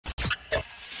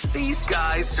These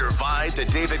guys survived the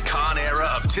David Kahn era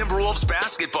of Timberwolves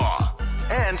basketball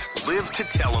and live to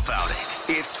tell about it.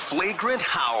 It's Flagrant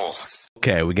Howls.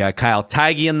 Okay, we got Kyle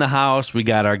Theige in the house. We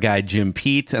got our guy Jim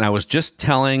Pete. And I was just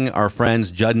telling our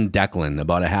friends Judd and Declan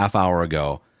about a half hour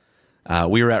ago.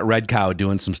 We were at Red Cow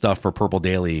doing some stuff for Purple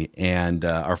Daily. And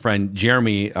our friend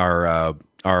Jeremy,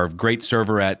 our great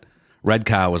server at Red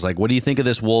Cow, was like, what do you think of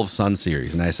this Wolves Sun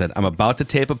series? And I said, I'm about to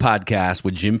tape a podcast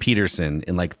with Jim Petersen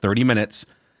in like 30 minutes.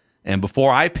 And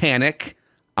before I panic,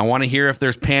 I want to hear if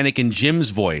there's panic in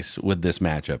Jim's voice with this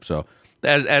matchup. So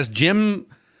as Jim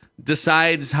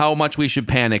decides how much we should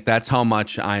panic, that's how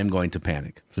much I am going to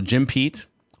panic. So Jim Pete,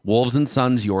 Wolves and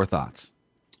Suns, your thoughts?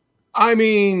 I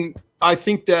mean, I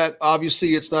think that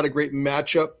obviously it's not a great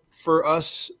matchup for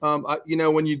us.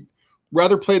 When you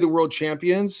rather play the world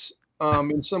champions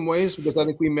in some ways, because I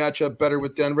think we match up better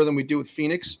with Denver than we do with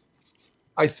Phoenix.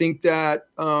 I think that,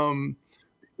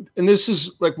 and this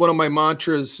is like one of my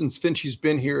mantras since Finchie's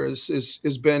been here is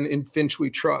been in Finch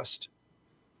we trust.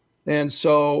 And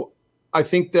so I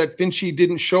think that Finchie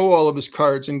didn't show all of his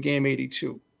cards in game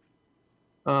 82.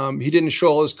 He didn't show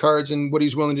all his cards in what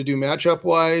he's willing to do matchup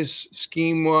wise,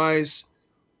 scheme wise.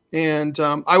 And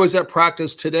I was at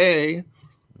practice today,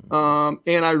 and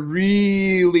I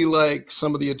really like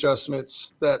some of the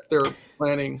adjustments that they're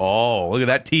planning. Oh, look at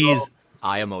that tease.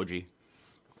 Eye emoji.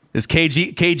 Is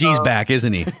KG's back,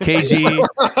 isn't he? KG.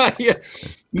 Yeah.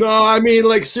 No, I mean,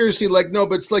 like, seriously, like, no,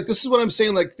 but it's like, this is what I'm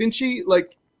saying. Like, Finchie,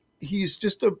 like, he's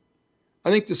just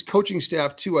I think this coaching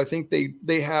staff too, I think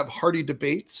they have hearty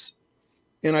debates.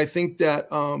 And I think that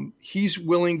he's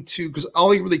willing to, because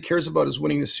all he really cares about is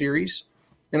winning the series.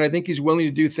 And I think he's willing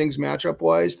to do things matchup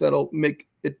wise that'll make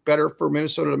it better for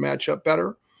Minnesota to match up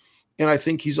better. And I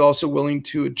think he's also willing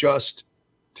to adjust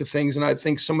to things. And I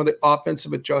think some of the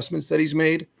offensive adjustments that he's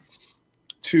made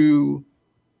to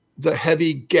the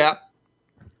heavy gap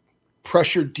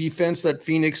pressure defense that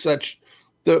Phoenix,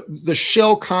 the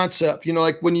shell concept,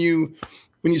 like when you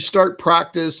start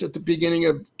practice at the beginning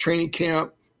of training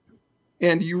camp,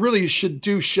 and you really should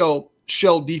do shell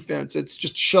defense. It's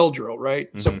just shell drill, right?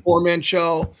 It's a 4-man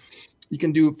shell. You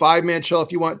can do 5-man shell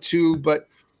if you want to, but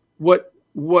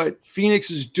what Phoenix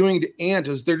is doing to Ant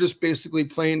is they're just basically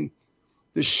playing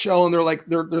the shell, and they're like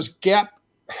there's gap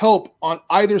help on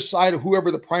either side of whoever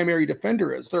the primary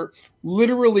defender is. They're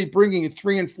literally bringing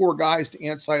 3 and 4 guys to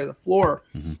Ant's side of the floor.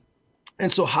 Mm-hmm. And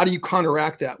so how do you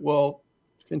counteract that? Well,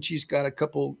 Finchie's got a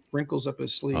couple wrinkles up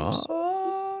his sleeves.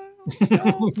 No.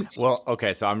 Well,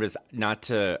 okay, so I'm just not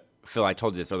to Phil, I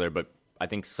told you this earlier, but I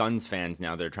think Suns fans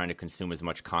now, they're trying to consume as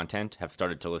much content, have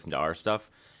started to listen to our stuff,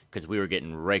 because we were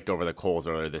getting raked over the coals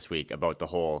earlier this week about the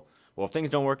whole, well, if things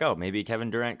don't work out, maybe Kevin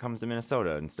Durant comes to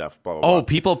Minnesota and stuff. Blah, blah, blah. Oh,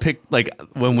 people picked, like,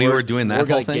 when we were doing that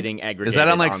whole like thing? Getting aggregated. Is that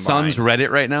on, like, online. Suns Reddit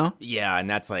right now? Yeah, and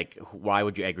that's like, why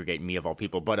would you aggregate me of all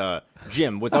people? But,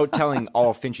 Jim, without telling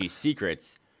all Finchie's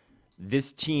secrets,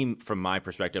 this team, from my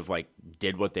perspective, like,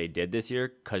 did what they did this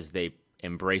year because they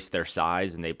embraced their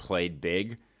size and they played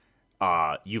big.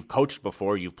 You've coached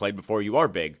before, you've played before, you are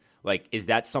big. Like, is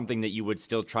that something that you would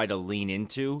still try to lean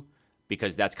into?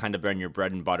 Because that's kind of been your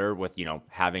bread and butter with,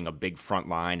 having a big front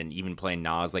line and even playing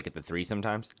Nas like at the 3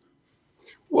 sometimes?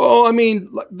 Well, I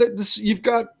mean, you've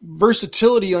got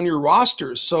versatility on your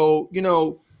rosters. So,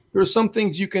 there's some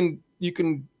things you can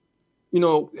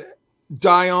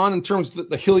die on in terms of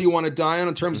the hill you want to die on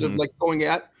in terms of like going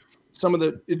at some of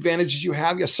the advantages you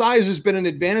have. Yeah, size has been an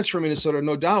advantage for Minnesota,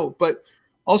 no doubt. But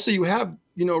also you have,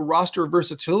 roster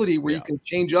versatility where you can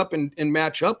change up and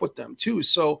match up with them too.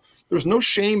 So there's no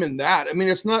shame in that. I mean,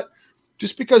 it's not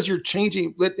just because you're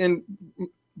changing. And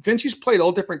Vinci's played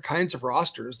all different kinds of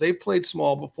rosters. They've played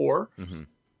small before.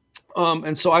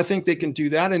 And so I think they can do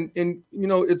that. And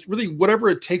it's really whatever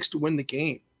it takes to win the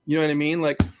game. You know what I mean?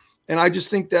 Like, and I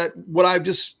just think that what I've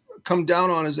just come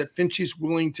down on is that Finchie's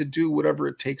willing to do whatever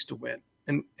it takes to win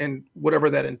and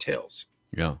whatever that entails.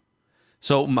 Yeah.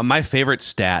 So my favorite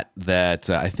stat that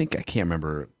I can't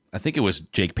remember. I think it was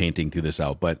Jake Painting threw this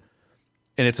out, and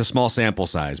it's a small sample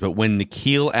size. But when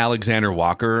Nickeil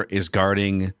Alexander-Walker is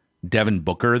guarding Devin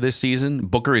Booker this season,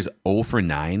 Booker is 0 for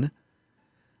 9.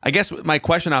 I guess my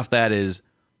question off that is,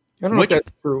 I don't know if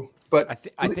that's true, but I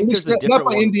think there's a not different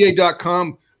by one.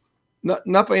 NBA.com, not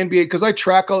by NBA, because I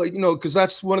track all, because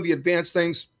that's one of the advanced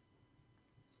things.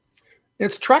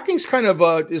 It's tracking's kind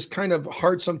of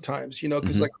hard sometimes,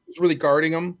 because like who's really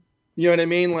guarding them, you know what I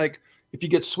mean? Like if you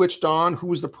get switched on, who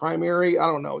was the primary? I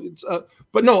don't know. It's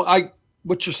but no,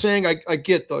 what you're saying, I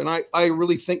get though, and I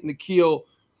really think Nickeil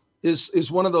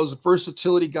is one of those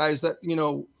versatility guys that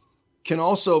can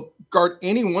also guard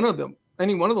any one of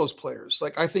those players.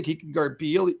 Like I think he can guard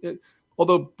Beal.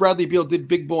 although Bradley Beal did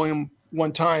big boy him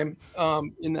one time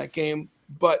in that game.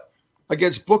 But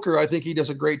against Booker, I think he does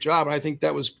a great job. And I think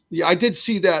that was, I did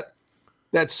see that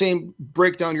same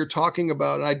breakdown you're talking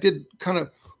about. And I did kind of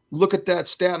look at that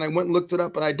stat, and I went and looked it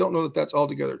up, and I don't know that that's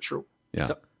altogether true. Yeah.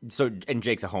 So and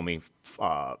Jake's a homie,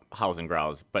 House and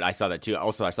Growls, but I saw that too.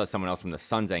 Also, I saw someone else from the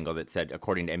Suns angle that said,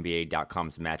 according to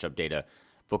NBA.com's matchup data,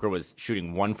 Booker was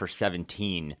shooting 1 for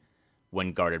 17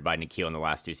 when guarded by Nikhil in the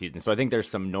last 2 seasons. So I think there's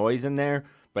some noise in there,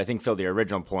 but I think, Phil, the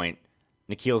original point,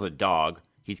 Nikhil's a dog.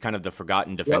 He's kind of the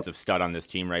forgotten defensive stud on this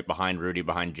team, right? Behind Rudy,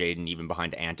 behind Jaden, even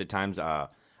behind Ant at times. I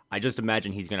just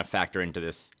imagine he's going to factor into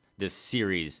this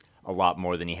series a lot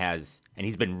more than he has, and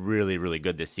he's been really, really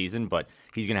good this season, but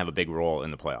he's going to have a big role in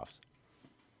the playoffs.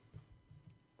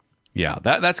 Yeah,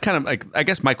 that's kind of like, I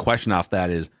guess my question off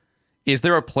that is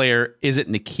there a player, is it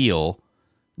Nikhil,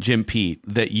 Jim Pete,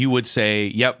 that you would say,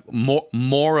 yep,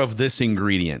 more of this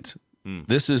ingredient?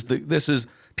 This is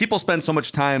people spend so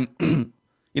much time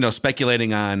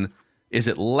speculating on, is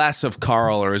it less of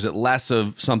Karl or is it less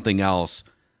of something else?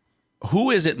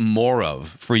 Who is it more of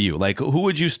for you? Like, who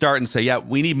would you start and say, yeah,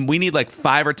 we need like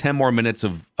 5 or 10 more minutes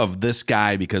of this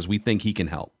guy because we think he can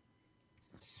help?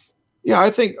 Yeah, I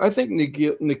think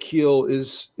Nikhil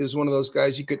is one of those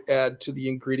guys you could add to the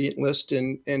ingredient list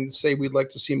and say we'd like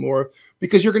to see more of,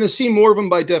 because you're going to see more of them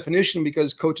by definition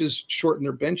because coaches shorten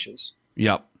their benches.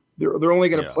 Yep. They're only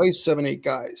going to play 7-8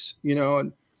 guys,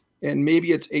 and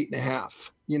maybe it's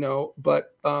 8.5,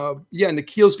 but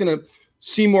Nikhil's going to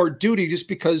see more duty just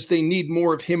because they need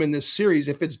more of him in this series.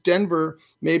 If it's Denver,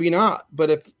 maybe not.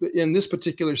 But if in this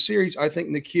particular series, I think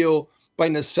Nikhil by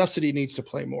necessity needs to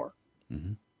play more.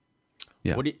 Mm-hmm.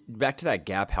 Yeah. Back to that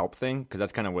gap help thing, because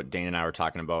that's kind of what Dane and I were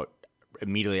talking about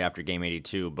immediately after Game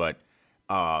 82. But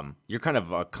you're kind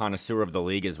of a connoisseur of the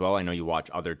league as well. I know you watch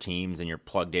other teams and you're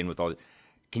plugged in with all.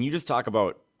 Can you just talk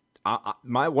about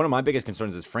one of my biggest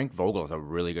concerns is Frank Vogel is a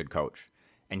really good coach.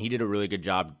 And he did a really good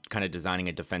job kind of designing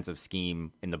a defensive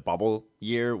scheme in the bubble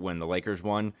year when the Lakers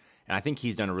won. And I think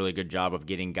he's done a really good job of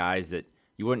getting guys that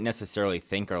you wouldn't necessarily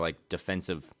think are like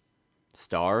defensive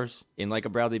stars in like a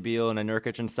Bradley Beal and a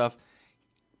Nurkic and stuff.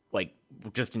 Like,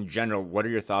 just in general, what are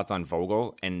your thoughts on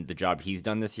Vogel and the job he's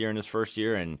done this year in his first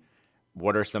year? And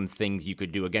what are some things you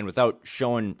could do, again, without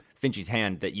showing Finchie's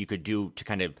hand, that you could do to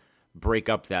kind of break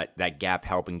up that gap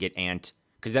help and get Ant?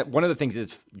 Because that one of the things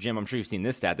is, Jim, I'm sure you've seen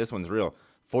this stat. This one's real.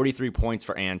 43 points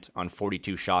for Ant on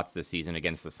 42 shots this season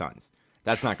against the Suns.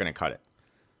 That's not going to cut it.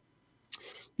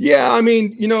 Yeah, I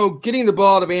mean, getting the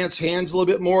ball out of Ant's hands a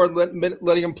little bit more,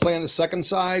 letting him play on the second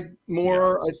side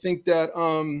more. Yeah. I think that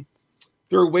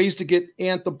there are ways to get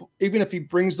Ant, even if he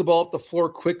brings the ball up the floor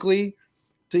quickly,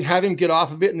 to have him get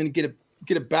off of it and then get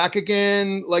it back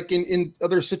again, like in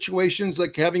other situations,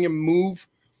 like having him move.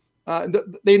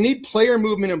 They need player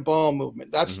movement and ball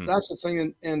movement. That's the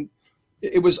thing, and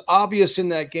it was obvious in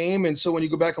that game. And so when you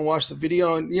go back and watch the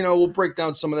video, and we'll break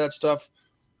down some of that stuff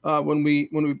when we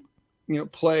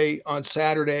play on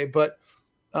Saturday. But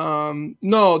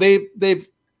no,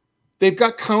 they've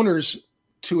got counters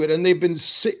to it, and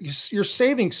you're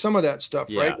saving some of that stuff,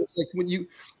 right? It's like when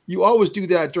you always do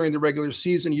that during the regular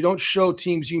season. You don't show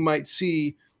teams you might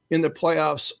see in the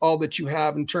playoffs all that you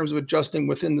have in terms of adjusting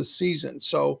within the season.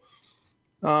 So.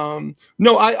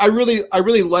 No, I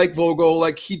really like Vogel.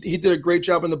 Like he did a great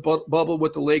job in the bubble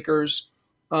with the Lakers.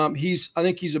 I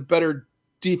think he's a better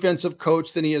defensive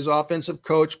coach than he is offensive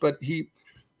coach, but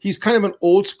he's kind of an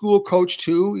old school coach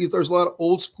too. There's a lot of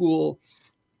old school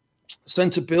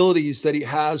sensibilities that he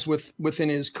has within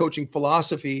his coaching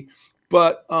philosophy.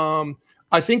 But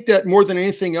I think that more than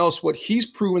anything else, what he's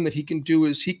proven that he can do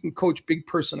is he can coach big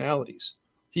personalities.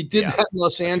 He did that in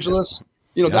Los Angeles.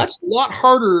 That's a lot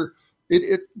harder.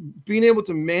 Being able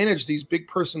to manage these big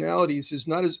personalities is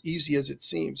not as easy as it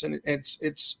seems, and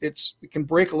it can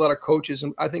break a lot of coaches.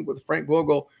 And I think with Frank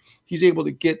Vogel, he's able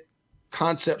to get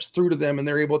concepts through to them, and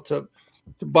they're able to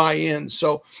buy in.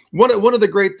 So one of the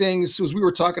great things was we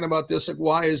were talking about this, like,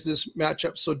 why is this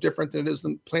matchup so different than it is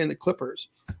than playing the Clippers?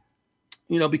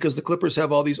 Because the Clippers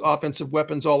have all these offensive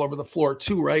weapons all over the floor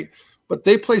too, right? But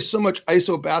they play so much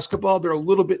ISO basketball, they're a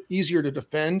little bit easier to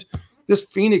defend. This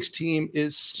Phoenix team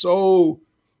is so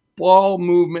ball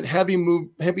movement, heavy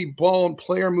ball and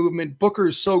player movement. Booker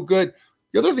is so good.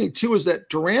 The other thing too is that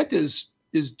Durant is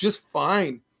just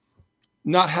fine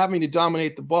not having to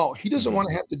dominate the ball. He doesn't want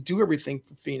to have to do everything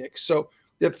for Phoenix. So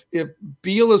if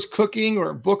Beal is cooking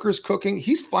or Booker's cooking,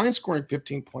 he's fine scoring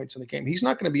 15 points in the game. He's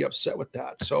not going to be upset with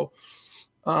that. So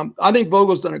I think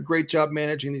Vogel's done a great job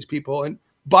managing these people and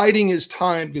biding his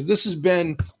time, because this has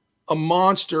been a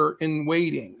monster in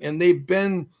waiting, and they've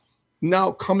been now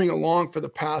coming along for the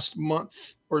past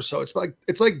month or so. It's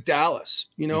like Dallas,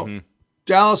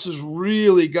 Dallas has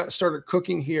really started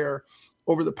cooking here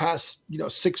over the past,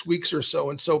 6 weeks or so.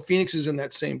 And so Phoenix is in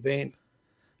that same vein.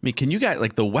 I mean, can you guys,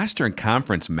 like, the Western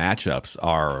Conference matchups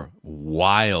are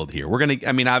wild here.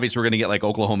 Obviously we're going to get like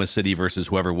Oklahoma City versus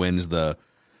whoever wins the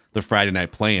Friday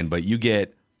night play-in, but you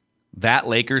get that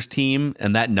Lakers team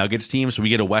and that Nuggets team. So we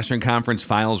get a Western Conference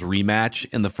Finals rematch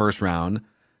in the first round,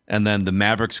 and then the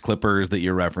Mavericks Clippers that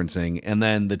you're referencing, and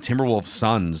then the Timberwolves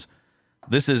Suns.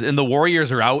 And the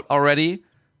Warriors are out already.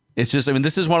 It's just,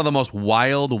 this is one of the most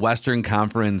wild Western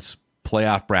Conference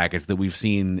playoff brackets that we've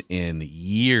seen in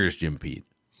years, Jim Pete.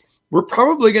 We're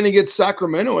probably going to get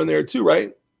Sacramento in there too,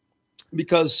 right?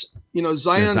 Because,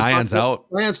 Zion's out.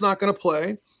 Zion's not going to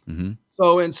play. Mm-hmm.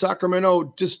 So, and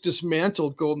Sacramento just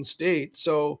dismantled Golden State.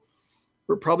 So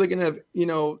we're probably going to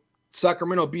have,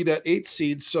 Sacramento be that 8th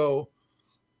seed. So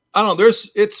I don't know.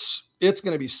 It's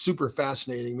going to be super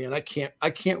fascinating, man. I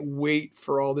can't wait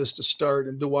for all this to start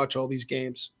and to watch all these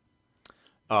games.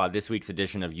 This week's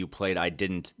edition of You Played, I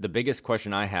Didn't. The biggest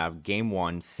question I have, Game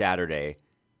 1, Saturday,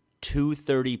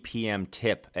 2:30 p.m.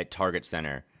 tip at Target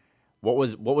Center. What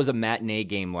was a matinee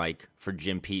game like for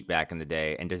Jim Pete back in the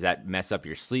day? And does that mess up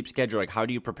your sleep schedule? Like, how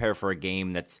do you prepare for a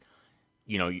game that's,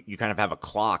 you kind of have a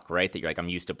clock, right? That you're like, I'm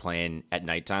used to playing at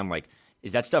nighttime. Like,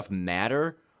 does that stuff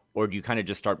matter? Or do you kind of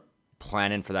just start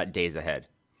planning for that days ahead?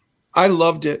 I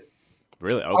loved it.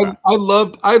 Really? Okay.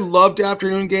 I loved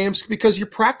afternoon games because you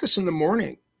practice in the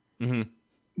morning. Mm-hmm.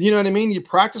 You know what I mean? You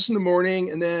practice in the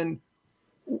morning, and then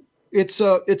it's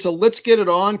a let's get it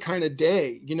on kind of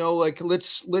day, like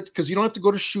let's because you don't have to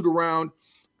go to shoot around.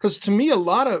 Because to me, a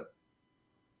lot of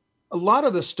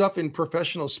the stuff in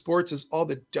professional sports is all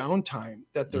the downtime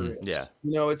that there is. Yeah.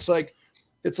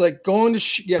 It's like going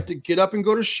to you have to get up and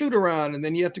go to shoot around, and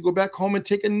then you have to go back home and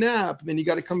take a nap, and then you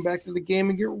got to come back to the game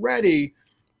and get ready,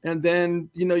 and then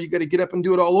you got to get up and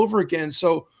do it all over again.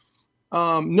 So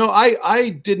no,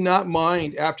 I did not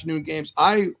mind afternoon games.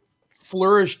 I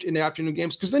flourished in afternoon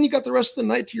games because then you got the rest of the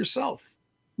night to yourself.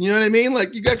 You know what I mean?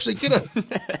 Like you actually get a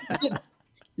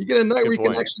night where you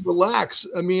can actually relax.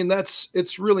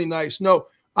 It's really nice. No,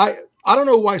 I don't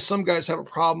know why some guys have a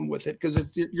problem with it, because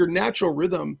it's your natural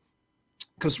rhythm.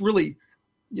 Because really,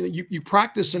 you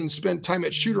practice and spend time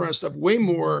at shoot around stuff way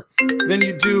more than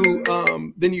you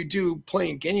do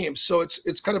playing games. So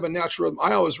it's kind of a natural rhythm.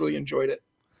 I always really enjoyed it.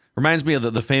 Reminds me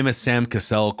of the famous Sam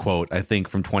Cassell quote, I think,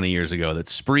 from 20 years ago, that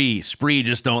Spree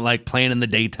just don't like playing in the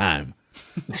daytime.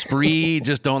 Spree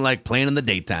just don't like playing in the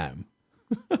daytime.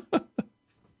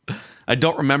 I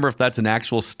don't remember if that's an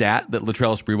actual stat that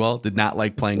Latrell Sprewell did not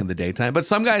like playing in the daytime. But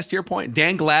some guys, to your point,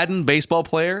 Dan Gladden, baseball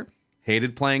player,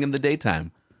 hated playing in the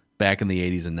daytime back in the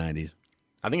 80s and 90s.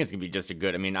 I think it's going to be just a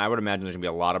good, I would imagine there's going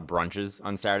to be a lot of brunches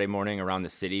on Saturday morning around the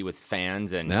city with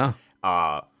fans. And yeah.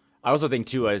 I also think,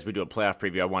 too, as we do a playoff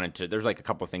preview, there's like a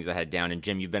couple of things I had down. And,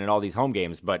 Jim, you've been at all these home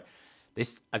games, but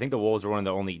I think the Wolves are one of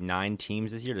the only 9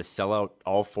 teams this year to sell out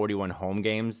all 41 home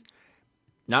games.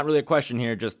 Not really a question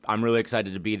here, just I'm really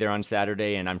excited to be there on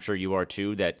Saturday, and I'm sure you are,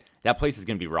 too, that place is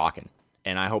going to be rocking.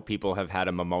 And I hope people have had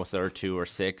a mimosa or 2 or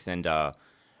 6, and I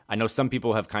know some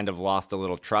people have kind of lost a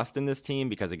little trust in this team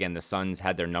because, again, the Suns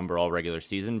had their number all regular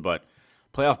season, but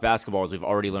playoff basketball, as we've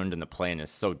already learned in the play-in,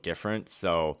 is so different.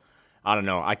 So I don't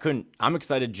know. I'm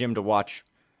excited, Jim, to watch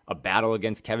a battle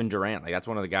against Kevin Durant. Like, that's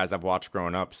one of the guys I've watched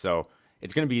growing up. So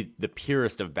it's going to be the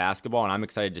purest of basketball, and I'm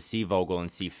excited to see Vogel and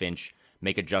see Finch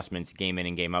make adjustments game in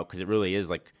and game out, because it really is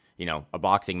like, a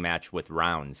boxing match with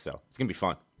rounds. So it's going to be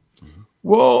fun.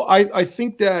 Well, I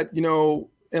think that,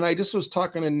 and I just was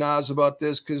talking to Naz about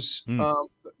this because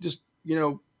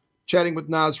chatting with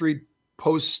Naz Reid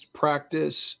post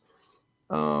practice,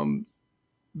 the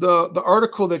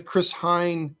article that Chris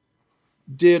Hine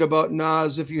did about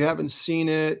Naz, if you haven't seen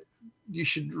it, you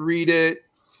should read it.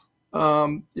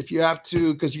 If you have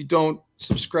to, because you don't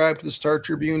subscribe to the Star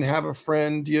Tribune, have a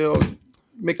friend,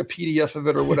 make a PDF of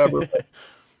it or whatever.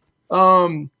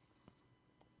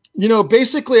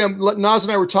 Basically, Naz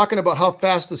and I were talking about how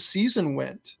fast the season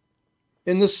went,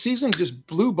 and this season just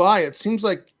blew by. It seems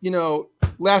like,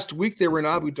 last week they were in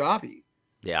Abu Dhabi.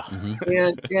 Yeah.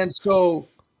 And so,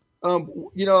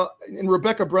 and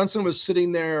Rebecca Brunson was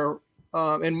sitting there,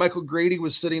 and Michael Grady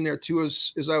was sitting there too,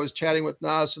 as I was chatting with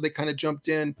Naz. So they kind of jumped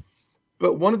in.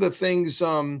 But one of the things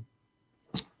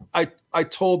I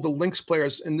told the Lynx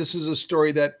players, and this is a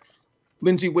story that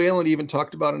Lindsay Whalen even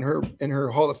talked about in her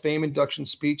Hall of Fame induction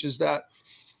speech, is that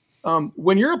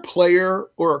when you're a player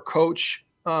or a coach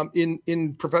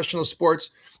in professional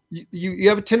sports, you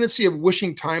have a tendency of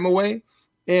wishing time away.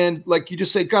 And like you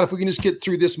just say, God, if we can just get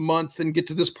through this month and get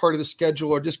to this part of the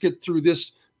schedule, or just get through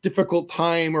this difficult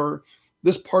time, or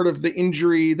this part of the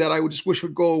injury that I would just wish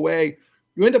would go away.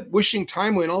 You end up wishing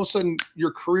time away, and all of a sudden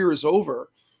your career is over.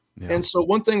 Yeah. And so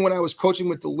one thing when I was coaching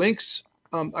with the Lynx,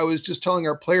 I was just telling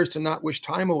our players to not wish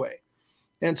time away.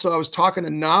 And so I was talking to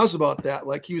Nas about that.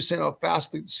 Like, he was saying how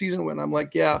fast the season went. I'm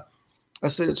like, yeah. I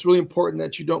said, it's really important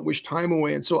that you don't wish time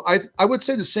away. And so I would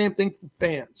say the same thing for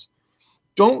fans.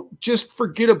 Don't just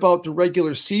forget about the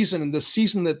regular season and the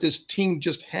season that this team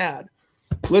just had.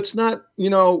 Let's not,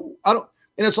 and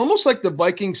it's almost like the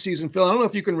Vikings season, Phil. I don't know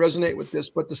if you can resonate with this,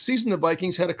 but the season the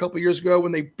Vikings had a couple of years ago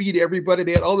when they beat everybody,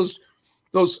 they had all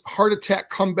those heart attack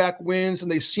comeback wins,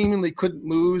 and they seemingly couldn't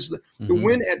lose. The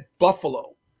win at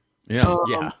Buffalo. Yeah.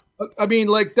 I mean,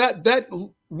 like that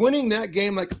winning that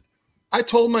game, like, I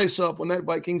told myself when that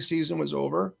Viking season was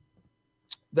over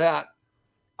that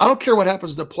I don't care what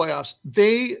happens in the playoffs.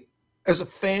 They, as a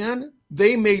fan,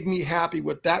 they made me happy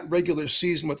with that regular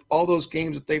season, with all those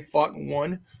games that they fought and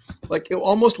won. Like, it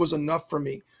almost was enough for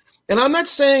me. And I'm not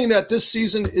saying that this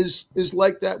season is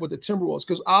like that with the Timberwolves,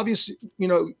 because obviously,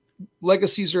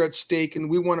 legacies are at stake, and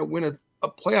we want to win a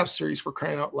playoff series, for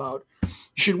crying out loud. You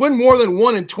should win more than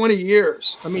one in 20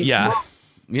 years. I mean,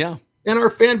 yeah. And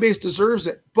our fan base deserves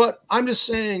it. But I'm just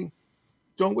saying,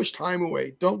 don't wish time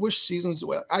away. Don't wish seasons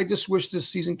away. I just wish this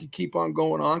season could keep on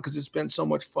going on because it's been so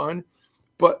much fun.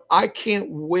 But I can't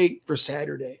wait for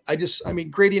Saturday.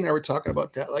 Grady and I were talking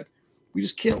about that. Like, we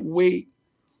just can't wait.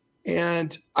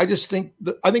 And I just think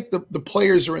the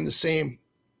players are in the same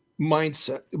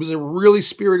mindset. It was a really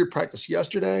spirited practice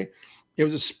yesterday. It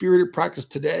was a spirited practice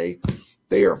today.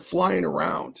 They are flying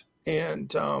around.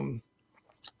 And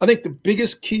I think the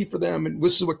biggest key for them, and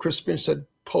this is what Chris Finch said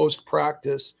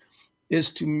post-practice,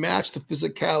 is to match the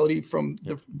physicality from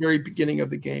the very beginning of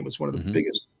the game. It's one of the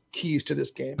biggest keys to this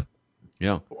game.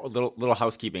 Yeah. A little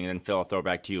housekeeping, and then Phil, I'll throw it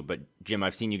back to you. But Jim,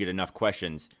 I've seen you get enough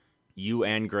questions. You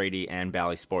and Grady and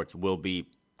Bally Sports will be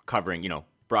covering,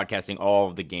 broadcasting all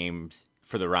of the games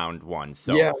for the round one.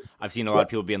 So yeah. I've seen a lot of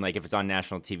people being like, if it's on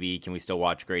national TV, can we still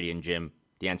watch Grady and Jim?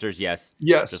 The answer is yes.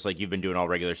 Yes. Just like you've been doing all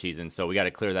regular season. So we got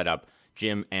to clear that up.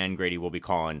 Jim and Grady will be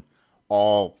calling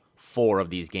all 4 of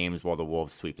these games while the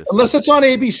Wolves sweep this. Unless it's on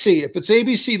ABC. If it's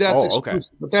ABC, that's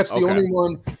exclusive. But that's the only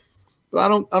one.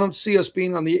 But I don't see us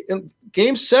being on the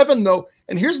Game 7 though.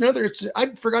 And here's another. I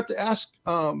forgot to ask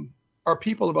our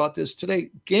people about this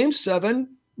today. Game 7.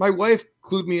 My wife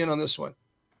clued me in on this one.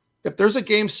 If there's a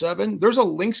Game 7, there's a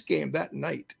Lynx game that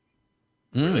night.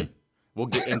 Really? Well,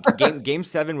 game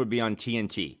 7 would be on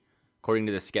TNT. According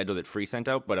to the schedule that Free sent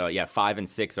out. But 5 and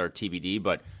 6 are TBD,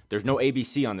 but there's no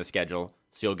ABC on the schedule,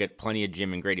 so you'll get plenty of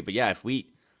Jim and Grady. But yeah, if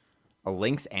a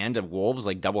Lynx and a Wolves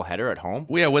like doubleheader at home.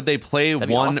 Well, yeah, would they play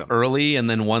one early and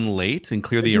then one late and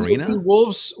clear the arena?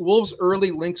 Wolves early,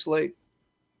 Lynx late.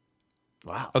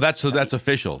 Wow. Oh, that's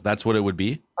official. That's what it would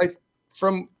be.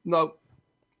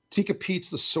 Tika Pete's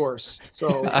the source.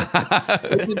 So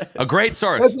a great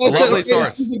source. A lovely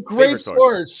source. She's a great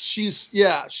source. She's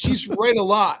right a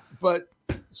lot. But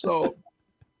so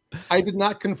I did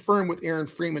not confirm with Aaron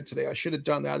Freeman today. I should have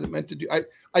done that. I meant to do.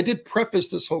 I did preface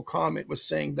this whole comment with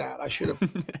saying that. I should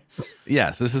have.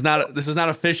 Yes, this is not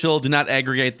official. Do not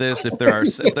aggregate this. If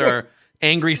there are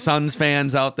angry Suns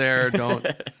fans out there, don't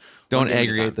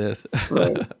aggregate this.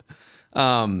 Right.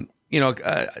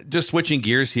 Just switching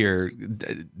gears here,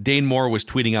 Dane Moore was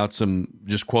tweeting out some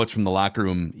just quotes from the locker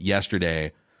room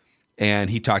yesterday, and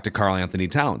he talked to Karl-Anthony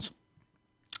Towns.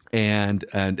 And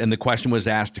the question was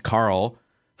asked to Karl,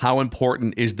 how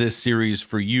important is this series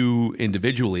for you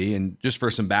individually? And just for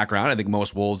some background, I think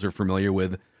most Wolves are familiar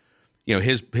with,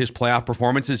 his playoff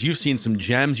performances. You've seen some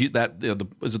gems.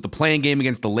 Was it the playing game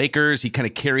against the Lakers? He kind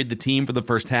of carried the team for the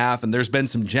first half, and there's been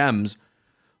some gems.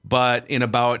 But in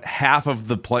about half of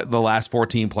the last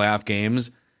 14 playoff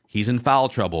games, he's in foul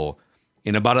trouble.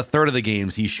 In about a third of the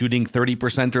games, he's shooting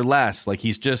 30% or less. Like,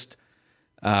 he's just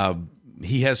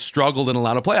he has struggled in a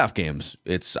lot of playoff games.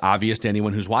 It's obvious to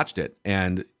anyone who's watched it.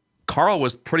 And Karl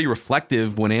was pretty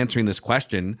reflective when answering this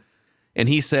question. And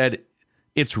he said,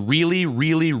 it's really,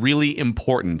 really, really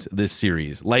important, this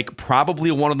series. Like,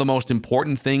 probably one of the most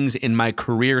important things in my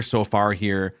career so far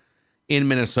here in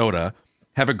Minnesota.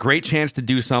 Have a great chance to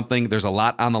do something. There's a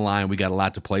lot on the line. We got a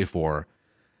lot to play for.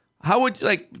 How would,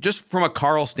 just from a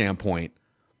Karl standpoint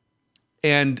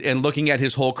and looking at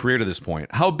his whole career to this point,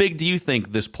 how big do you think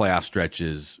this playoff stretch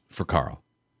is for Karl?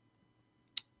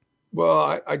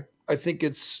 Well, I think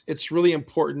it's really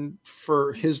important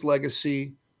for his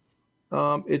legacy.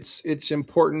 It's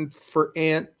important for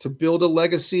Ant to build a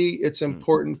legacy. It's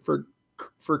important for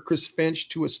Chris Finch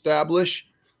to establish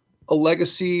a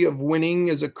legacy of winning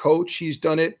as a coach. He's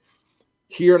done it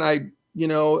here. And I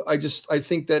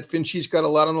think that Finchie's got a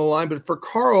lot on the line, but for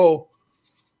Karl,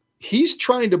 he's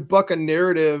trying to buck a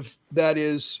narrative that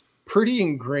is pretty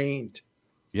ingrained.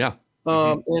 Yeah.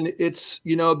 And it's,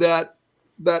 that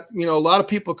a lot of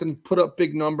people can put up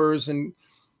big numbers, and,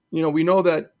 we know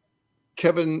that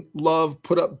Kevin Love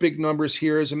put up big numbers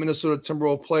here as a Minnesota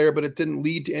Timberwolves player, but it didn't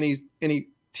lead to any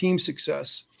team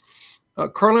success.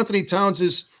 Karl-Anthony Towns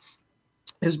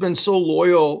has been so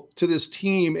loyal to this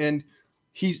team, and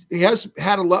he has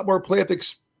had a lot more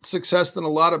playoff success than a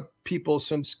lot of people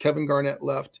since Kevin Garnett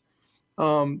left.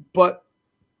 But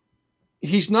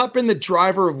he's not been the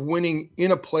driver of winning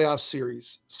in a playoff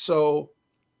series. So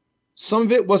some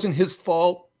of it wasn't his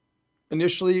fault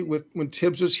initially when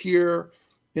Tibbs was here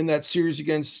in that series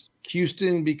against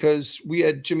Houston, because we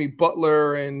had Jimmy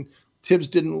Butler and Tibbs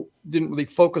didn't really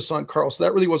focus on Karl. So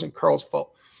that really wasn't Karl's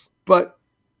fault. But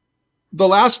the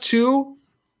last two,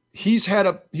 he's had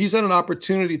an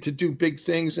opportunity to do big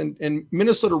things, and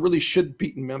Minnesota really should have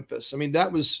beaten Memphis. I mean,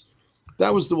 that was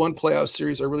the one playoff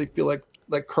series I really feel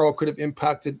like Karl could have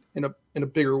impacted in a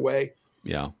bigger way.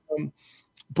 Yeah.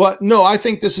 But no, I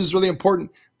think this is really important.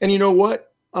 And you know what?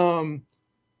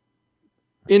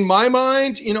 In my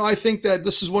mind, I think that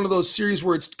this is one of those series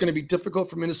where it's going to be difficult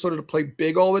for Minnesota to play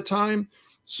big all the time.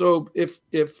 So if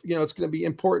it's going to be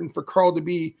important for Karl to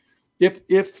be,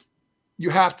 if you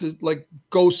have to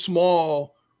go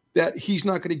small, that he's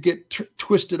not going to get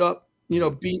twisted up,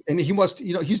 and he wants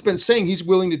to, he's been saying he's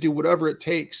willing to do whatever it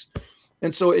takes.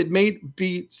 And so it may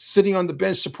be sitting on the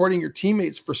bench, supporting your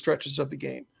teammates for stretches of the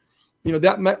game.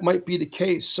 That might be the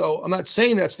case. So I'm not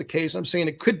saying that's the case. I'm saying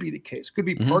it could be the case. It could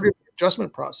be part of the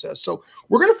adjustment process. So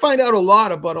we're going to find out a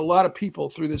lot about a lot of people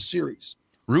through this series.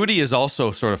 Rudy is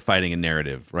also sort of fighting a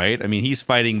narrative, right? I mean, he's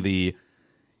fighting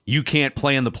you can't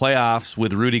play in the playoffs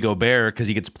with Rudy Gobert because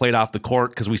he gets played off the court,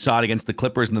 because we saw it against the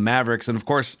Clippers and the Mavericks. And of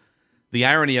course, the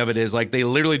irony of it is they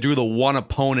literally drew the one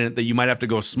opponent that you might have to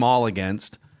go small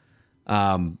against.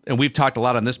 And we've talked a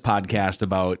lot on this podcast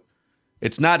about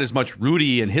it's not as much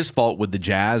Rudy and his fault with the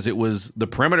Jazz. It was the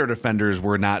perimeter defenders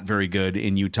were not very good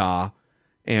in Utah,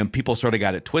 and people sort of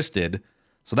got it twisted.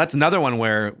 So that's another one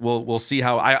where we'll see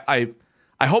how I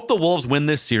hope the Wolves win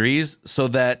this series so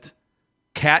that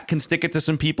Cat can stick it to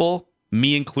some people,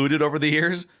 me included, over the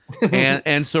years,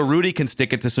 and so Rudy can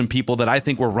stick it to some people that I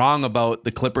think were wrong about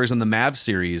the Clippers and the Mavs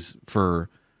series for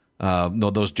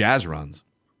those Jazz runs.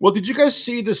 Well, did you guys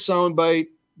see the soundbite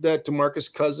that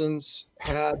DeMarcus Cousins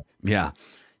had? Yeah.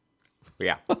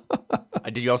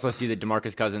 Did you also see that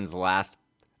DeMarcus Cousins' last,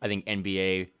 I think,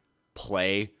 NBA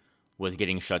play was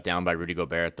getting shut down by Rudy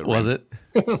Gobert at the rim? Was it?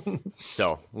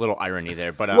 So, a little irony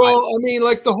there. But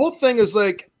the whole thing is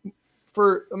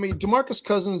DeMarcus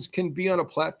Cousins can be on a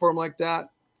platform like that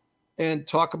and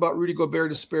talk about Rudy Gobert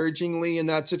disparagingly in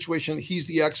that situation. He's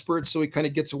the expert, so he kind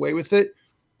of gets away with it.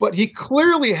 But he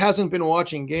clearly hasn't been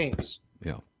watching games.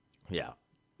 Yeah.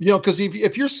 Because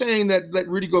if you're saying that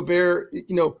Rudy Gobert,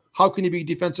 how can he be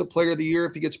Defensive Player of the Year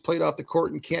if he gets played off the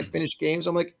court and can't finish games?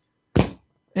 I'm like,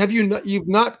 you've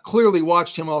not clearly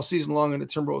watched him all season long in a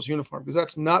Timberwolves uniform, because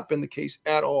that's not been the case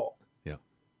at all. Yeah.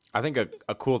 I think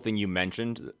a cool thing you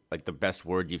mentioned, the best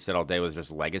word you've said all day, was just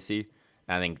legacy.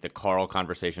 And I think the Karl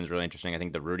conversation is really interesting. I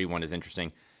think the Rudy one is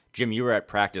interesting. Jim, you were at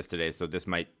practice today, so this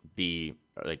might be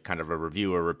kind of a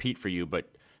review or repeat for you. But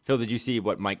Phil, did you see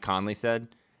what Mike Conley said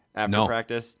after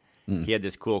practice? He had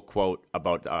this cool quote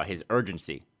about his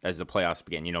urgency as the playoffs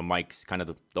begin. Mike's kind of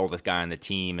the oldest guy on the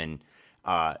team, and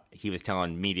he was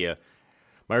telling media,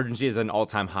 my urgency is at an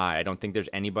all-time high. I don't think there's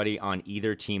anybody on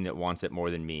either team that wants it more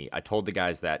than me. I told the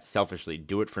guys that selfishly,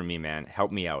 do it for me, man.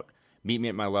 Help me out. Meet me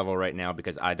at my level right now,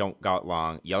 because I don't got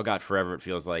long. Y'all got forever, it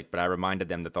feels like. But I reminded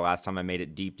them that the last time I made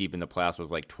it deep in the playoffs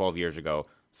was 12 years ago.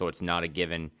 So it's not a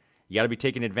given. You got to be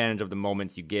taking advantage of the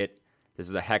moments you get. This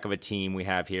is a heck of a team we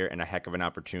have here, and a heck of an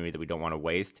opportunity that we don't want to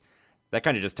waste. That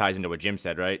kind of just ties into what Jim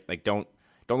said, right? Don't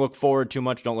look forward too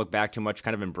much. Don't look back too much.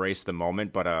 Kind of embrace the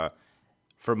moment. But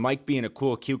for Mike being a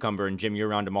cool cucumber, and Jim, you're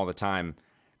around him all the time,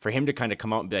 for him to kind of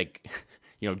come out and be like,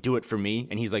 do it for me,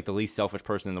 and he's the least selfish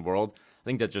person in the world, I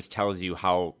think that just tells you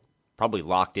how probably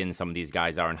locked in some of these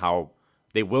guys are and how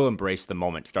they will embrace the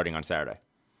moment starting on Saturday.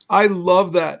 I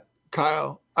love that,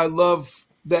 Kyle. I love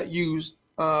that you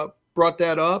brought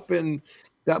that up and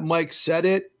that Mike said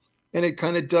it. And it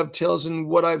kind of dovetails in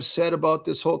what I've said about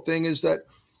this whole thing is that,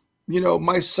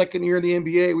 my second year in the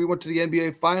NBA, we went to the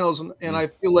NBA Finals, and I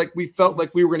feel like we felt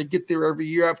like we were going to get there every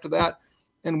year after that.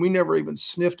 And we never even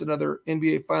sniffed another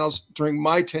NBA Finals during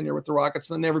my tenure with the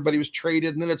Rockets. And then everybody was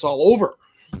traded, and then it's all over.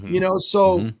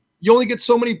 You only get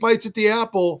so many bites at the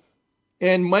apple.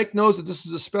 And Mike knows that this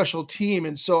is a special team.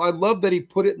 And so I love that he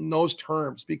put it in those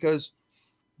terms, because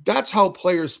that's how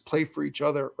players play for each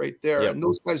other right there. Yep. And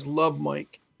those guys love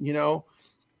Mike. you know?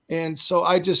 And so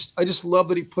I just love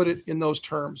that he put it in those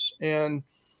terms. And,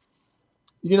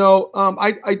 you know,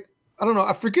 I don't know.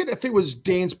 I forget if it was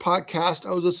Dane's podcast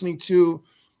I was listening to,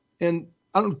 and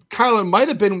I don't, Kyle, it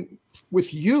might've been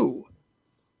with you.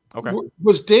 Okay.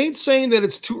 Was Dane saying that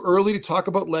it's too early to talk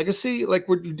about legacy? Like,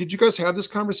 did you guys have this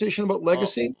conversation about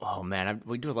legacy? Oh man,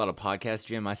 we do a lot of podcasts,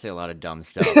 Jim. I say a lot of dumb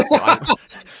stuff.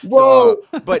 Whoa!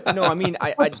 But no, I mean,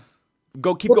 I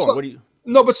go keep going. What do you?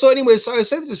 No, but so anyways, I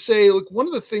said to say, like, one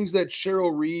of the things that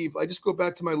Cheryl Reeve, I just go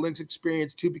back to my Lynx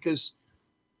experience too, because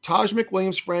Taj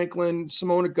McWilliams Franklin,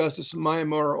 Simone Augustus, and Maya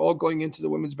Moore are all going into the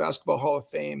Women's Basketball Hall of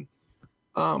Fame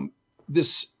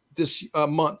this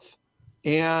month,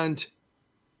 and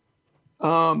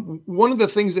one of the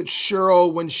things that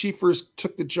Cheryl, when she first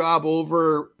took the job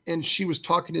over and she was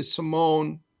talking to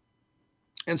Simone,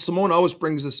 and Simone always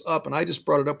brings this up, and I just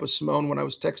brought it up with Simone when I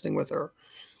was texting with her,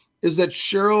 is that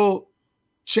Cheryl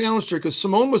challenged her because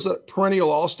Simone was a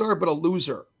perennial all-star, but a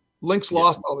loser. Lynx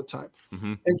lost all the time.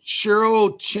 Mm-hmm. And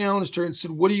Cheryl challenged her and said,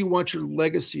 what do you want your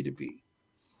legacy to be?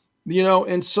 You know,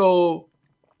 and so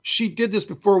she did this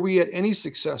before we had any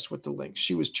success with the Lynx.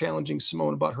 She was challenging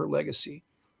Simone about her legacy.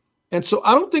 And so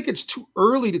I don't think it's too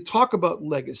early to talk about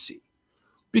legacy,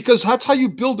 because that's how you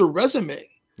build a resume.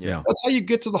 Yeah. That's how you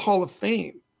get to the Hall of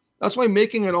Fame. That's why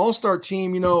making an all-star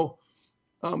team, you know,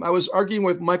 I was arguing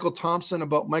with Michael Thompson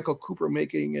about Michael Cooper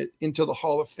making it into the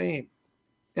Hall of Fame.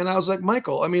 And I was like,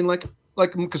 Michael, I mean, like,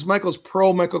 because Michael's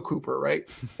pro Michael Cooper, right?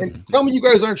 And tell me you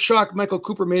guys aren't shocked Michael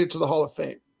Cooper made it to the Hall of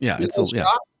Fame. Yeah, it's a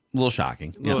little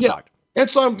shocking. Yeah. And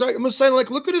so I'm saying,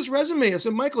 like, look at his resume. I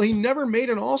said, Michael, he never made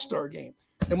an all-star game.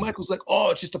 And Michael's like, oh,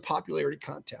 it's just a popularity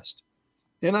contest.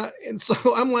 And so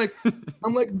I'm like,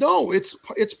 no, it's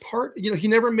part, you know, he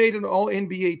never made an all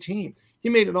NBA team. He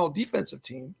made an all defensive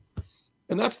team,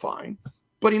 and that's fine,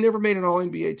 but he never made an all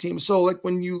NBA team. So like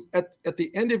when you, at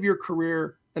the end of your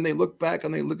career and they look back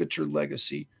and they look at your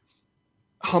legacy,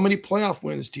 how many playoff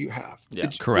wins do you have? Yeah,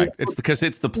 correct. It's because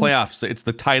it's the playoffs. It's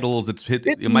the titles. It's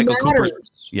Michael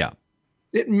Cooper's. Yeah.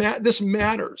 This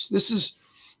matters. This is,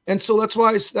 and so that's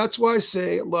why I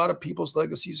say a lot of people's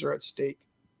legacies are at stake.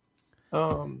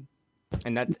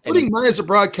 And that's including mine as a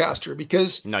broadcaster,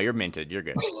 because no, you're minted. You're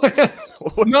good.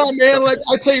 No, man. Like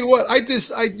I tell you what, I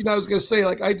was gonna say,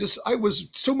 like I was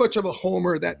so much of a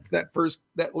homer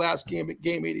that last game at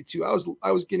game 82.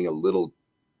 I was getting a little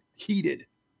heated.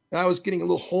 I was getting a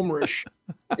little homerish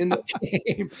in the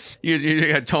game. You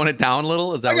gotta tone it down a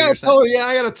little. Is that I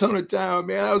gotta tone it down,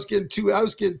 man. I was getting too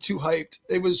hyped.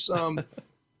 It was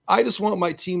I just want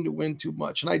my team to win too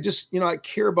much, and I just I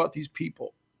care about these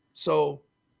people. So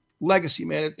legacy,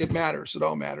 man, it matters. It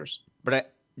all matters.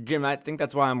 But Jim, I think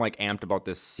that's why I'm like amped about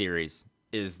this series.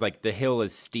 Is like the hill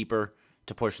is steeper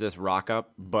to push this rock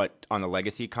up, but on the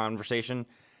legacy conversation,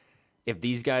 if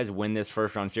these guys win this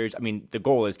first round series, I mean, the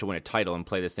goal is to win a title and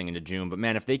play this thing into June. But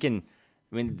man, if they can,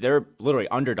 I mean, they're literally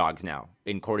underdogs now,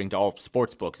 according to all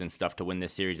sports books and stuff, to win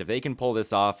this series. If they can pull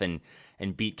this off and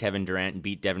beat Kevin Durant and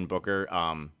beat Devin Booker,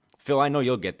 Phil, I know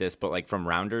you'll get this, but like from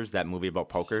Rounders, that movie about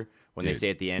poker, when they say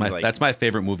at the end, that's my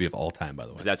favorite movie of all time, by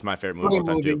the way. That's my favorite movie of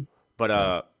all time too.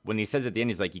 But when he says at the end,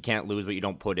 he's like, you can't lose what you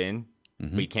don't put in,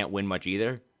 but you can't win much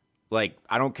either. Like,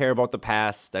 I don't care about the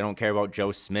past. I don't care about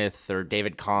Joe Smith or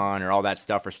David Kahn or all that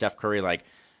stuff or Steph Curry. Like,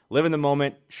 live in the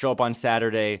moment, show up on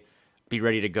Saturday, be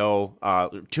ready to go.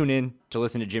 Tune in to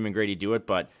listen to Jim and Grady do it.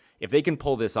 But if they can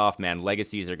pull this off, man,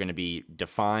 legacies are going to be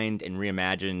defined and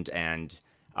reimagined, and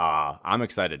I'm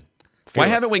excited. Why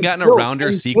haven't we gotten a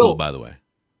Rounder sequel, by the way?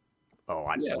 Oh,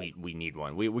 we need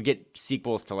one. We get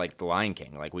sequels to like The Lion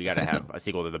King. Like we got to have a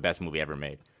sequel to the best movie ever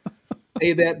made.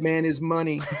 Pay that man his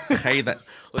money. Pay that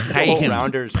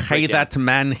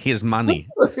man his money.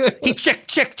 He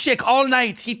check all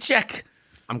night. He check.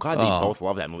 I'm glad they both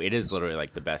love that movie. It is literally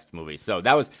like the best movie. So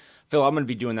that was Phil. I'm going to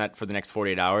be doing that for the next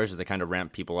 48 hours as I kind of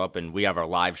ramp people up, and we have our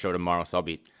live show tomorrow. So I'll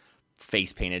be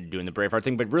face painted doing the Braveheart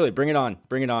thing. But really, bring it on.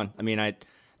 I mean,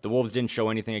 the Wolves didn't show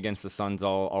anything against the Suns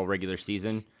all regular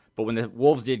season. But when the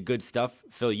Wolves did good stuff,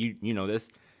 Phil, you know this,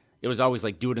 it was always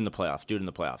like, do it in the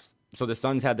playoffs. So the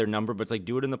Suns had their number, but it's like,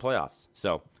 do it in the playoffs.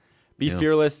 So be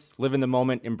fearless, live in the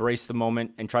moment, embrace the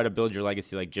moment, and try to build your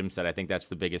legacy like Jim said. I think that's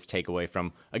the biggest takeaway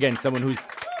from, again, someone who's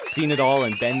seen it all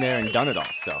and been there and done it all.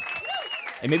 So,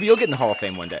 and maybe you'll get in the Hall of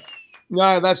Fame one day.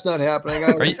 No, that's not happening.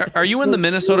 Are you in the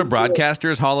Minnesota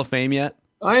Broadcasters Hall of Fame yet?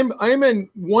 I'm in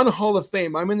one Hall of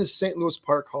Fame. I'm in the St. Louis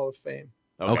Park Hall of Fame.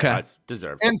 Okay. That's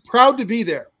deserved. And proud to be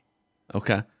there.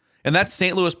 Okay. And that's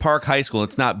St. Louis Park High School.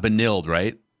 It's not Benilde,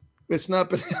 right? It's not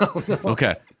Benilde. No.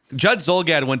 Okay. Judd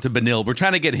Zolgad went to Benilde. We're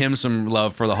trying to get him some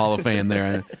love for the Hall of Fame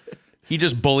there. He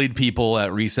just bullied people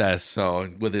at recess, so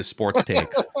with his sports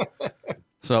takes.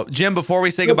 So, Jim, before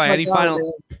we say goodbye,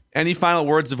 any final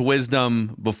words of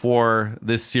wisdom before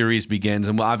this series begins?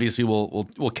 And obviously,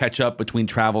 we'll catch up between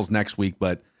travels next week.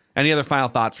 But any other final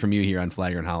thoughts from you here on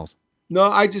Flagrant Howls? No,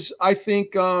 I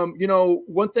think,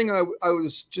 one thing I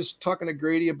was just talking to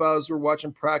Grady about as we're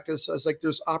watching practice, I was like,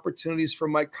 there's opportunities for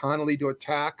Mike Connolly to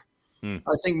attack. I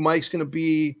think Mike's going to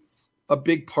be a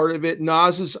big part of it.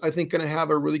 Nas is, I think, going to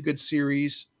have a really good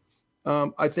series.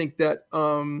 I think that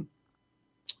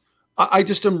I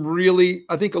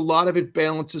think a lot of it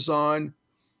balances on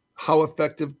how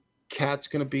effective Cat's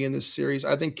going to be in this series.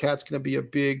 I think Cat's going to be a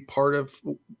big part of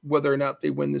whether or not they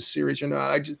win this series or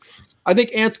not. I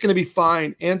think Ant's going to be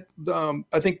fine. And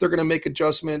I think they're going to make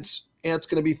adjustments. Ant's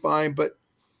going to be fine, but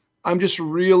I'm just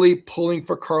really pulling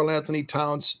for Karl-Anthony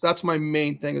Towns. That's my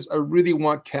main thing is I really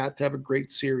want Cat to have a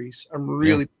great series. I'm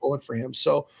really pulling for him.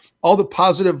 So all the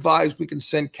positive vibes we can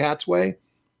send Cat's way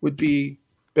would be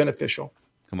beneficial.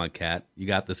 Come on, Cat. You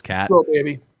got this, Cat. Go,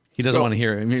 baby. He doesn't want to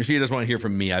hear. I mean, she doesn't want to hear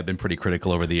from me. I've been pretty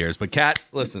critical over the years. But Cat,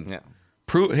 listen. Yeah.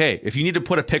 Hey, if you need to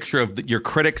put a picture of your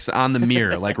critics on the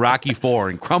mirror, like Rocky IV,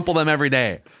 and crumple them every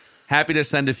day, happy to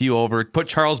send a few over. Put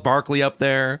Charles Barkley up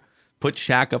there. Put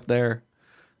Shaq up there.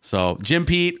 So, Jim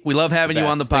Pete, we love having you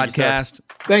on the podcast.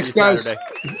 Thanks, guys.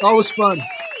 Always fun.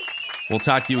 We'll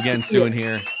talk to you again soon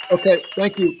here. Okay,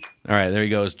 thank you. All right, there he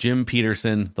goes. Jim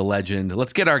Petersen, the legend.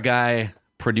 Let's get our guy,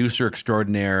 producer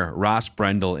extraordinaire, Ross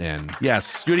Brendel in. Yes,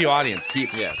 studio audience. Keep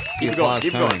applause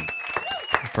coming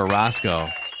for Roscoe.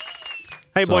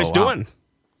 How you boys doing?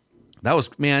 That was,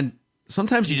 man,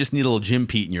 sometimes you just need a little Jim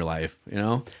Pete in your life, you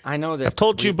know? I know that. I've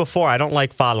told you before, I don't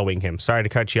like following him. Sorry to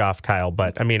cut you off, Kyle,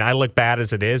 but I mean, I look bad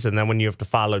as it is, and then when you have to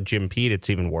follow Jim Pete, it's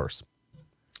even worse.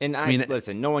 And I mean,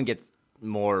 listen, no one gets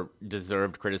more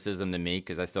deserved criticism than me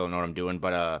because I still don't know what I'm doing,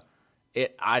 but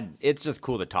it's just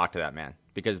cool to talk to that man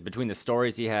because between the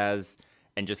stories he has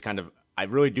and just kind of, I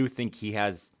really do think he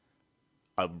has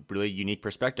a really unique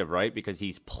perspective, right? Because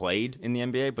he's played in the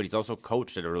NBA, but he's also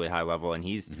coached at a really high level, and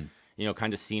he's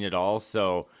kind of seen it all.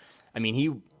 So, I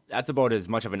mean, that's about as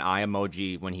much of an eye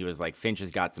emoji when he was like, Finch has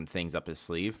got some things up his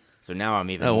sleeve. So now I'm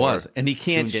even more and he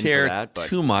can't share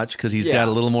too much because he's got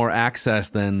a little more access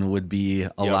than would be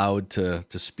allowed to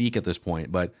speak at this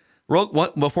point. But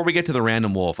before we get to the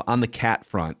random wolf, on the Cat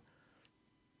front,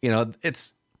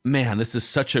 this is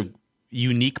such a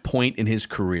unique point in his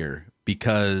career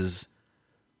because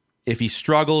if he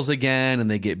struggles again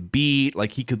and they get beat,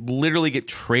 like he could literally get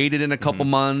traded in a couple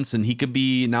months and he could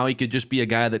just be a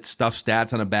guy that stuffs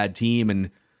stats on a bad team and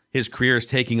his career is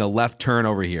taking a left turn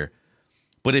over here.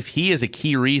 But if he is a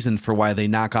key reason for why they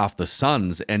knock off the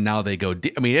Suns and now they go,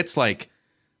 it's like,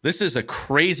 this is a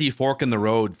crazy fork in the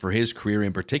road for his career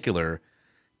in particular.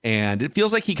 And it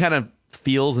feels like he kind of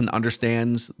feels and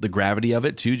understands the gravity of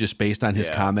it too, just based on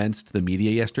his comments to the media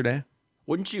yesterday.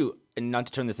 Wouldn't you, and not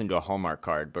to turn this into a Hallmark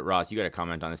card, but Ross, you got to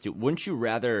comment on this too. Wouldn't you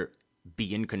rather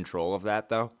be in control of that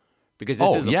though? Because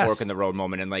this is a fork in the road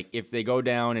moment. And like, if they go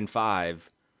down in 5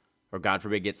 or God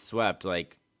forbid get swept,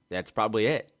 like that's probably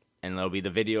it. And there'll be the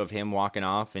video of him walking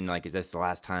off and like, is this the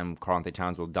last time Karl-Anthony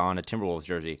Towns will don a Timberwolves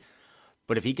jersey?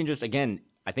 But if he can just, again,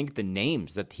 I think the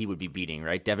names that he would be beating,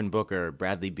 right? Devin Booker,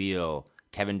 Bradley Beal,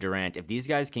 Kevin Durant, if these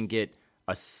guys can get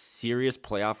a serious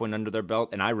playoff win under their belt,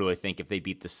 and I really think if they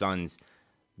beat the Suns,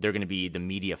 they're going to be the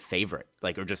media favorite,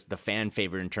 like, or just the fan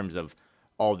favorite in terms of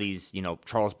all these,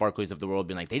 Charles Barkley's of the world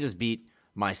being like, they just beat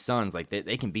my Suns, like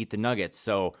they can beat the Nuggets.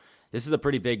 So this is a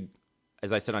pretty big,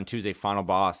 as I said on Tuesday, final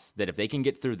boss, that if they can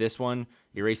get through this one,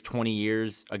 erase 20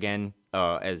 years, again,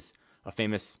 as a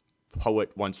famous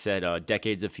poet once said,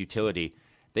 decades of futility.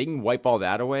 If they can wipe all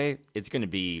that away, they're going to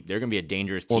be a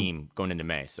dangerous team going into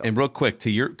May. So. And real quick,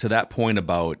 to that point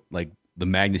about like the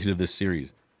magnitude of this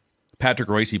series, Patrick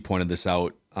Royce pointed this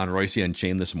out on Royce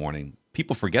Unchained this morning.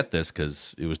 People forget this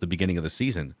because it was the beginning of the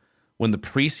season. When the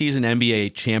preseason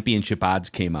NBA championship odds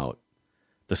came out,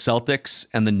 the Celtics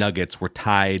and the Nuggets were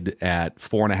tied at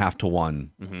 4.5 to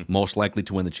 1, most likely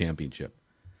to win the championship.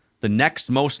 The next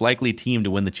most likely team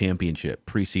to win the championship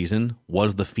preseason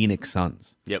was the Phoenix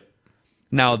Suns. Yep.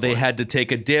 Now they had to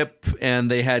take a dip and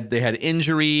they had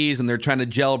injuries and they're trying to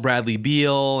gel Bradley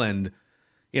Beal and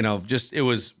it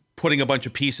was putting a bunch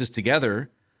of pieces together,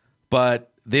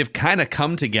 but they've kind of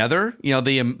come together.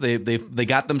 They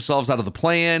got themselves out of the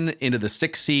play-in into the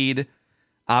 6th seed.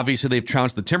 Obviously they've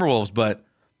trounced the Timberwolves, but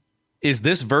is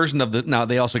this version of now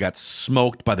they also got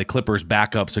smoked by the Clippers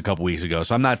backups a couple weeks ago.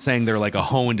 So I'm not saying they're like a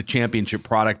honed championship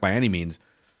product by any means,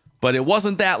 but it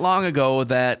wasn't that long ago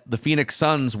that the Phoenix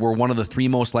Suns were one of the 3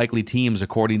 most likely teams,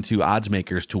 according to odds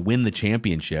makers, to win the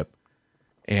championship.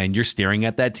 and you're staring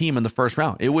at that team in the first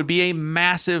round. It would be a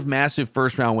massive, massive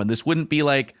first round win. This wouldn't be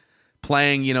like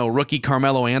playing, rookie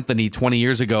Carmelo Anthony 20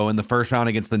 years ago in the first round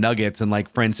against the Nuggets and like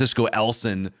Francisco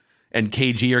Elson and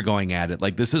KG are going at it.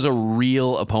 Like, this is a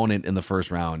real opponent in the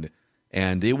first round,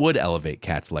 and it would elevate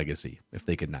Cat's legacy if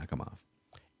they could knock him off.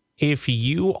 If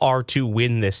you are to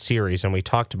win this series, and we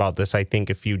talked about this, I think,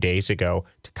 a few days ago,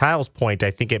 to Kyle's point,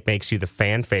 I think it makes you the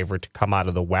fan favorite to come out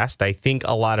of the West. I think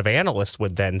a lot of analysts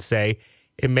would then say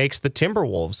it makes the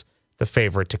Timberwolves the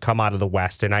favorite to come out of the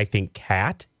West. And I think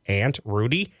Cat, Ant,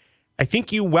 Rudy, I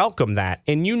think you welcome that.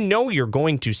 And you're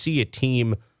going to see a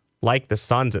team like the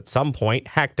Suns at some point.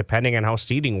 Heck, depending on how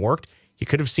seeding worked, you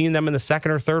could have seen them in the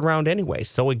second or third round anyway.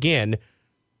 So again,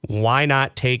 why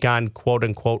not take on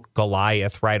quote-unquote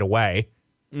Goliath right away?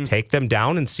 Take them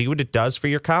down and see what it does for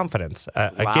your confidence.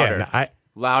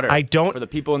 Louder. I don't, for the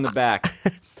people in the back.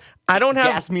 I don't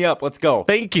have... Gas me up. Let's go.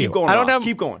 Thank you. Keep going, Ross.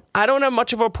 Keep going. I don't have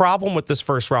much of a problem with this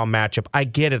first-round matchup. I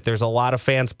get it. There's a lot of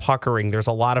fans puckering. There's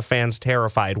a lot of fans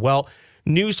terrified. Well,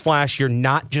 newsflash, you're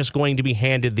not just going to be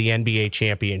handed the NBA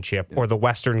championship or the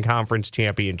Western Conference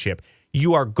championship.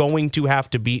 You are going to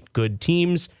have to beat good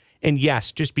teams. And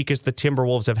yes, just because the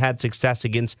Timberwolves have had success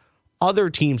against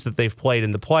other teams that they've played in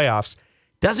the playoffs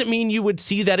doesn't mean you would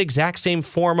see that exact same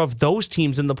form of those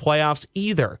teams in the playoffs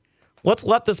either. Let's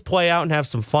let this play out and have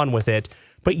some fun with it.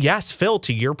 But yes, Phil,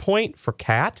 to your point for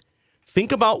Cat,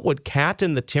 think about what Cat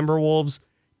and the Timberwolves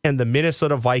and the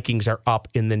Minnesota Vikings are up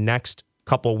in the next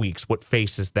couple weeks, what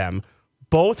faces them.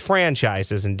 Both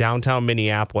franchises in downtown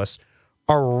Minneapolis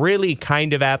are really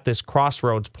kind of at this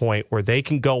crossroads point where they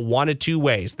can go one of two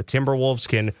ways. The Timberwolves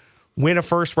can win a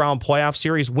first-round playoff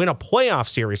series, win a playoff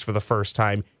series for the first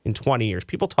time in 20 years.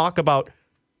 People talk about,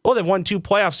 they've won 2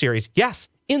 playoff series. Yes,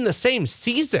 in the same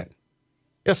season.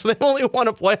 So they've only won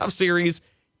a playoff series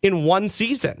in one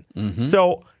season. Mm-hmm.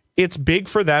 So it's big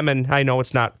for them, and I know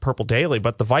it's not Purple Daily,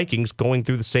 but the Vikings going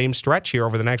through the same stretch here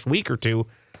over the next week or two,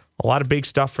 a lot of big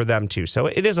stuff for them too. So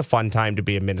it is a fun time to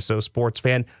be a Minnesota sports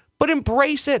fan. But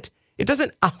embrace it. It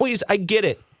doesn't always, I get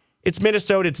it. It's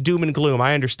Minnesota, it's doom and gloom.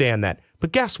 I understand that.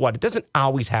 But guess what? It doesn't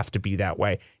always have to be that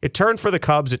way. It turned for the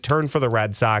Cubs. It turned for the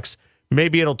Red Sox.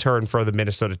 Maybe it'll turn for the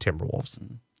Minnesota Timberwolves.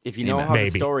 If you know how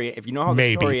the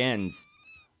story ends,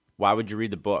 why would you read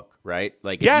the book, right?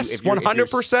 Like, if you're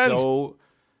 100%. So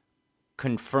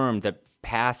confirmed that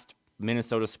past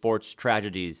Minnesota sports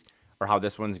tragedies are how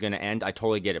this one's going to end, I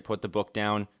totally get it. Put the book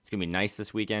down. It's going to be nice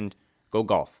this weekend. Go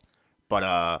golf.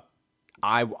 But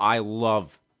I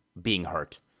love being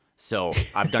hurt. So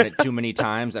I've done it too many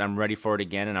times, and I'm ready for it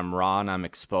again, and I'm raw, and I'm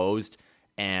exposed.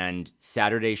 And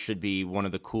Saturday should be one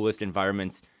of the coolest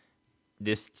environments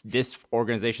this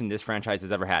organization, this franchise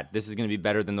has ever had. This is going to be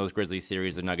better than those Grizzlies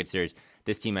series, the Nuggets series.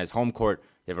 This team has home court.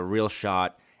 They have a real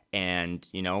shot. And,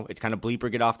 it's kind of bleep or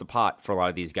get off the pot for a lot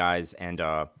of these guys. And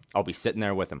I'll be sitting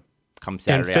there with them come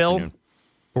Saturday afternoon.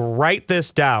 Write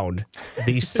this down.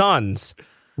 The Suns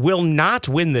will not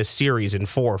win this series in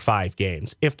 4 or 5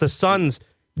 games. If the Suns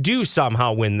do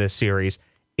somehow win this series,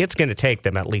 it's going to take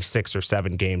them at least 6 or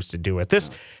 7 games to do it.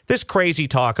 This crazy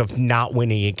talk of not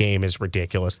winning a game is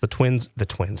ridiculous. The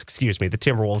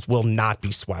Timberwolves will not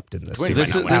be swept in this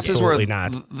series. Absolutely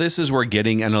not. This is where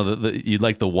getting, I know that you'd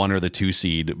like the 1 or the 2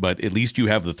 seed, but at least you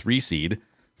have the 3 seed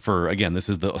for, again, this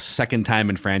is the second time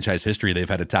in franchise history they've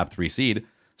had a top 3 seed.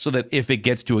 So that if it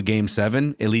gets to a game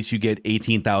 7, at least you get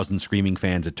 18,000 screaming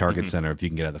fans at Target Center if you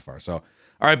can get out that far. So, all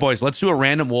right, boys, let's do a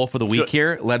random wolf of the week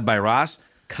here, led by Ross.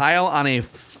 Kyle on a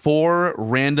 4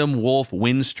 random wolf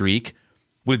win streak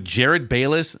with Jared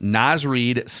Bayless, Naz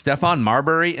Reid, Stephon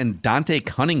Marbury, and Dante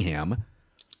Cunningham.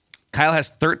 Kyle has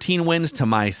 13 wins to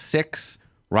my 6.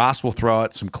 Ross will throw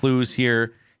out some clues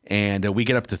here, and we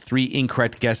get up to 3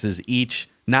 incorrect guesses each,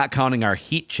 not counting our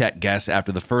heat check guess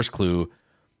after the first clue.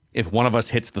 If one of us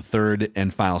hits the third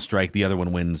and final strike, the other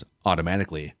one wins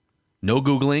automatically. No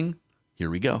Googling. Here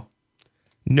we go.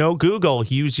 No Google,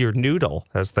 use your noodle,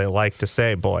 as they like to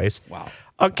say, boys. Wow.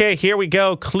 Okay, here we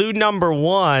go. Clue number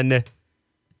 1.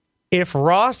 If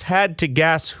Ross had to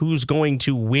guess who's going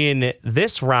to win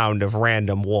this round of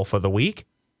Random Wolf of the Week,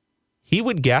 he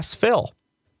would guess Phil.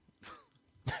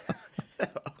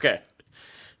 Okay.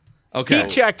 Heat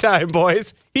check time,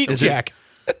 boys. Heat check.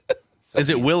 Is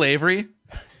it Will Avery?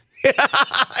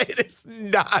 It is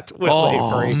not Will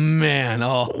Avery. Oh, man.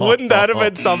 Wouldn't that have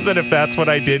been something if that's what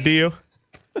I did to you?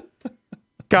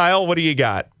 Kyle, what do you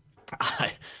got?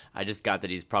 I just got that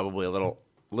he's probably a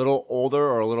little older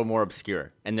or a little more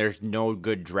obscure, and there's no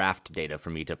good draft data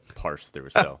for me to parse through,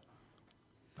 so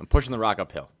I'm pushing the rock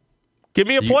uphill. Give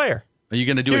me a player. Are you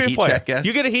going to do a heat check guess?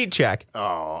 You get a heat check.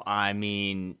 Oh, I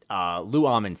mean, Lou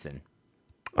Amundsen.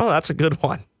 Oh, that's a good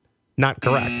one. Not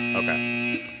correct.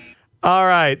 Okay. All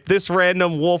right. This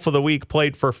random Wolf of the Week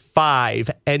played for 5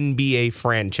 NBA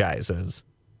franchises.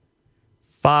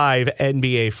 5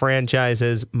 NBA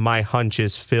franchises. My hunch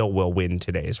is Phil will win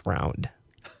today's round.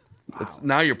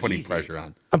 Now you're putting pressure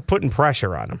on. I'm putting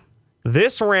pressure on him.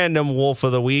 This random Wolf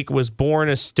of the Week was born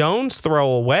a stone's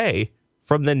throw away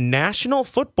from the National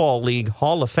Football League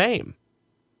Hall of Fame.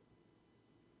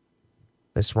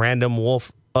 This random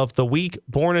Wolf of the Week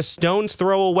born a stone's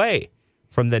throw away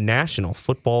from the National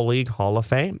Football League Hall of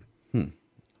Fame.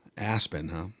 Aspen,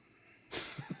 huh?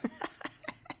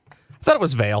 I thought it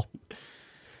was Vale.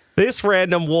 This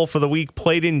random Wolf of the Week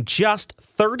played in just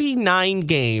 39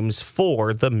 games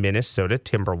for the Minnesota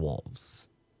Timberwolves.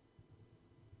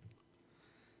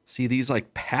 See, these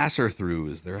like passer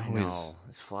throughs, they're always No,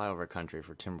 it's flyover country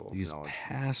for Timberwolves. these knowledge.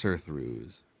 passer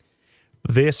throughs.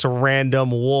 This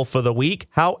random Wolf of the Week,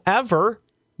 however,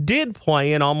 did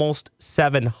play in almost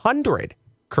 700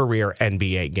 career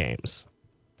NBA games.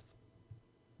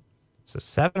 So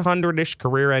 700-ish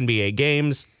career NBA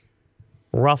games,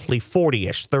 roughly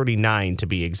 40-ish, 39 to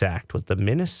be exact, with the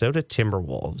Minnesota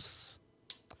Timberwolves.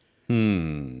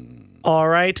 All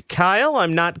right, Kyle,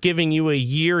 I'm not giving you a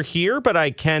year here, but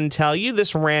I can tell you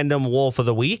this random Wolf of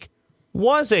the Week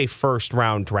was a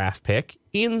first-round draft pick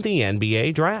in the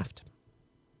NBA draft.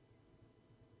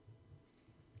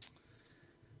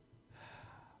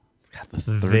 God,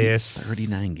 the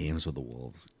 39 games with the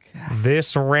Wolves. God.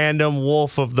 This random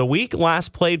Wolf of the Week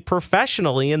last played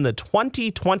professionally in the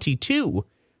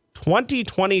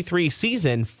 2022-2023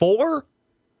 season for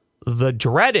the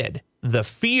dreaded, the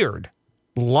feared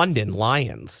London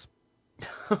Lions.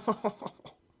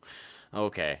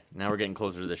 Okay, now we're getting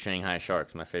closer to the Shanghai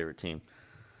Sharks, my favorite team.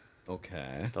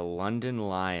 Okay. The London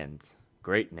Lions.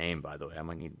 Great name, by the way. I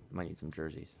might need some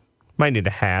jerseys. Might need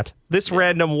a hat. This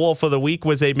random Wolf of the Week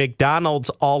was a McDonald's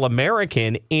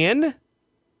All-American in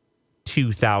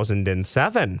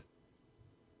 2007.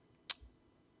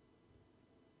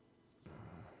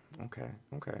 Okay.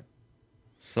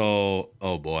 So,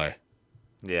 oh boy.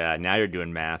 Yeah, now you're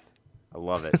doing math. I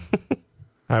love it.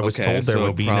 I was told there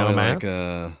would be no probably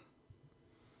math.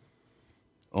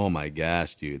 Oh my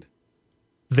gosh, dude.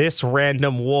 This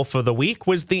random Wolf of the Week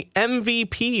was the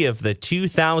MVP of the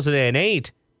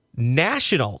 2008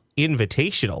 National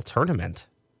Invitational Tournament.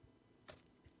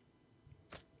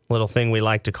 Little thing we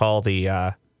like to call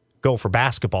the Go for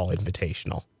Basketball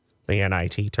Invitational, the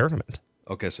NIT tournament.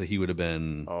 Okay, so he would have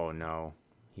been. Oh, no.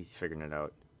 He's figuring it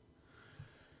out.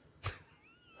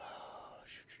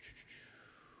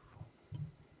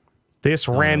 This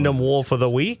random Wolf of the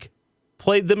Week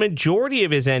played the majority of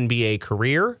his NBA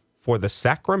career for the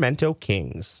Sacramento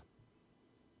Kings.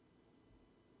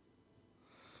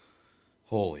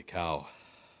 Holy cow.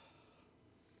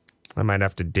 I might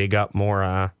have to dig up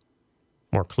more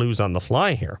clues on the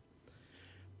fly here.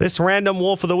 This random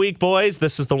Wolf of the Week, boys,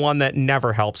 this is the one that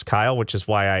never helps Kyle, which is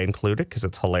why I include it, because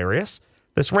it's hilarious.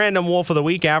 This random Wolf of the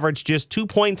Week averaged just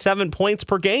 2.7 points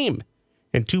per game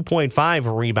and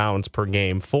 2.5 rebounds per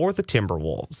game for the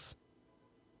Timberwolves.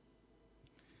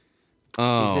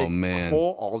 Oh, Is it man.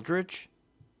 Cole Aldridge?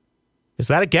 Is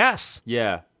that a guess?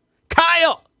 Yeah.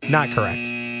 Kyle! Not correct.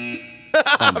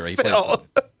 Thunder, he played Phil.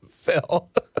 Phil.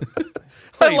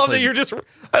 I love that you're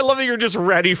just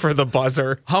ready for the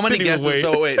buzzer. How many Didn't even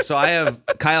guesses? wait. So I have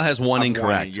Kyle has one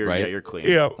incorrect, You're, right? Yeah, you're clean.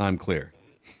 Yeah. I'm clear.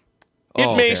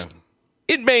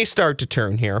 It may start to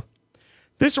turn here.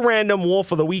 This random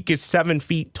Wolf of the Week is 7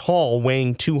 feet tall,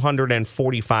 weighing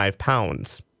 245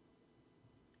 pounds.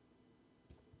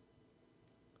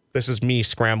 This is me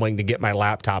scrambling to get my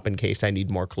laptop in case I need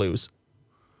more clues.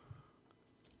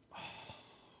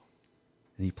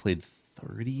 And he played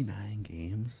 39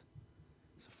 games.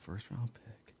 It's a first round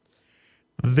pick.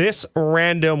 This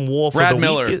random Wolf Brad of the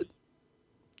Miller. Week.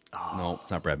 No,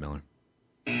 it's not Brad Miller.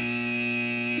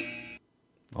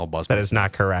 I'll buzz. That is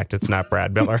not correct. It's not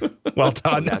Brad Miller. Well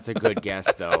done. That's a good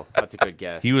guess, though. That's a good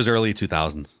guess. He was early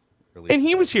 2000s. And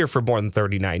he was here for more than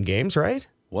 39 games, right?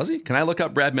 Was he? Can I look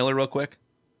up Brad Miller real quick?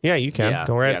 Yeah, you can. Yeah,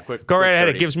 Go right, yeah, quick go right ahead.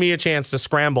 30. It gives me a chance to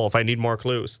scramble if I need more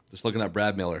clues. Just looking up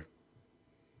Brad Miller.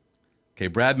 Okay,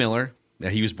 Brad Miller. Yeah,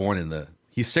 he was born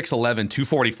he's 6'11",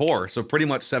 244, so pretty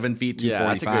much 7 feet,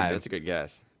 245. Yeah, that's a good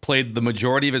guess. Played the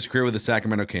majority of his career with the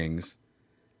Sacramento Kings.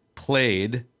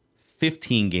 Played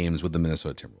 15 games with the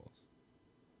Minnesota Timberwolves,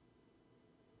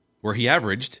 where he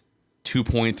averaged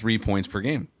 2.3 points per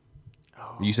game.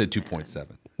 You said 2.7.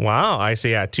 Wow, I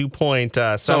see. Yeah,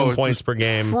 2.7 points per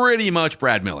game. Pretty much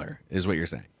Brad Miller is what you're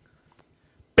saying.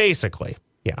 Basically,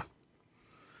 yeah.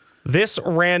 This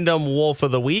random Wolf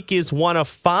of the Week is one of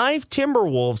 5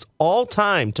 Timberwolves all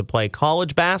time to play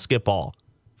college basketball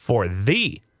for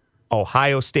the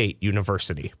Ohio State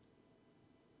University.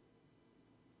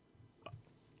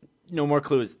 No more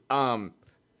clues.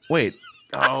 Wait.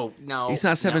 Oh, no. He's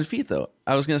not 7 feet, though.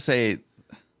 I was going to say...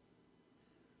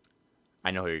 I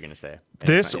know who you're going to say.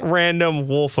 This random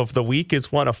Wolf of the Week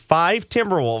is one of 5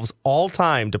 Timberwolves all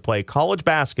time to play college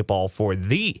basketball for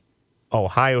the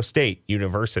Ohio State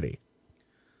University.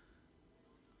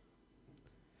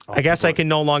 I guess I can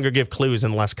no longer give clues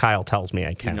unless Kyle tells me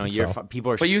I can.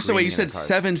 People are. But you said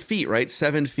 7 feet, right?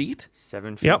 7 feet.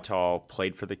 7 feet tall.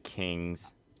 Played for the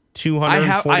Kings.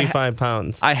 245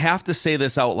 pounds. I have to say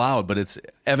this out loud, but it's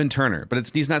Evan Turner. But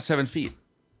he's not 7 feet.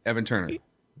 Evan Turner.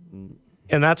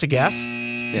 And that's a guess.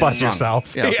 Yeah, buzz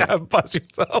yourself. Yeah, okay. Buzz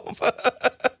yourself.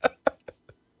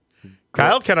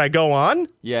 Kyle, can I go on?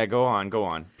 Yeah, go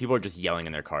on. People are just yelling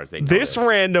in their cars. This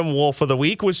random Wolf of the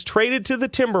Week was traded to the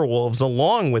Timberwolves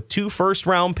along with 2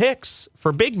 first-round picks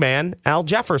for big man Al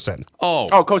Jefferson.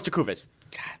 Oh, Costa Kuvas.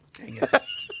 God dang it.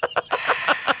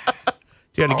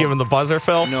 Do you want to give him the buzzer,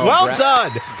 Phil? No, well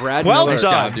done. Brad well Miller.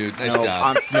 done. Nice job, dude. Nice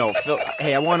job. No, Phil.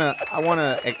 Hey, I wanna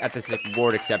at this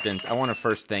award acceptance, I want to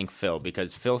first thank Phil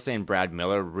because Phil saying Brad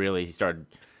Miller really started.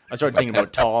 I started thinking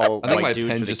about tall white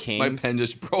dudes for the Kings. My pen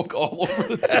just broke all over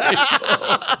the table.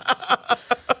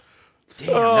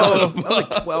 Damn, that was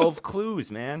like 12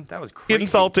 clues, man. That was crazy.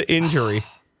 Insult to injury.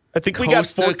 I think we got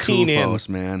 14 Kufos,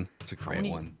 in. Man, it's a great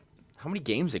one. How many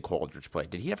games did Cole Aldrich play?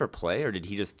 Did he ever play, or did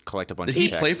he just collect a bunch of checks?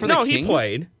 Did he play for the Kings? No, he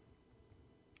played.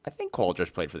 I think Cole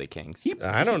Aldrich played for the Kings.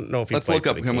 I don't know if he Let's played look for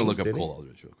up. the I'm gonna Kings, look up did he? Cole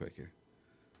Aldrich real quick here.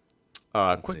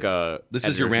 Quick. This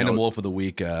is your random Wolf of the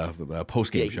Week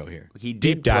post game show here. He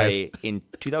did play in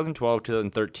 2012,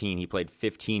 2013. He played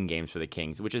 15 games for the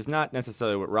Kings, which is not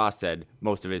necessarily what Ross said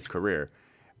most of his career.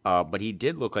 But he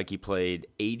did look like he played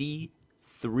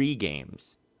 83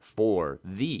 games for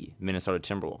the Minnesota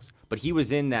Timberwolves. But he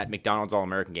was in that McDonald's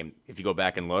All-American game. If you go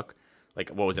back and look, like,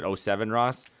 what was it, 07,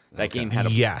 Ross? That game had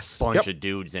a bunch of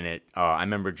dudes in it. I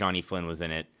remember Johnny Flynn was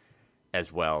in it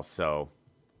as well. So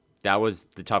that was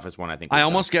the toughest one, I think. I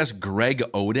almost guessed Greg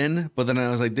Oden, but then I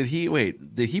was like, did he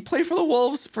play for the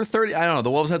Wolves for 30? I don't know.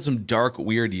 The Wolves had some dark,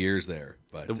 weird years there.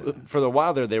 But for the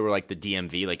while there, they were like the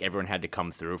DMV. Like, everyone had to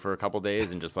come through for a couple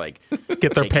days and just like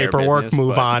get their paperwork, business,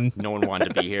 move on. No one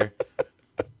wanted to be here.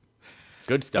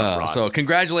 Good stuff, Ross. So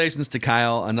congratulations to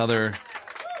Kyle. Another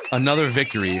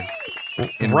victory.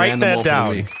 Write that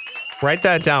down. Write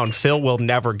that down. Phil will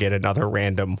never get another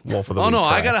random Wolf of the Week. Oh no,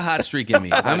 cry. I got a hot streak in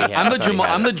me.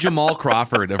 I'm the Jamal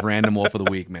Crawford of random Wolf of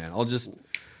the Week, man.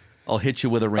 I'll hit you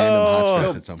with a random hot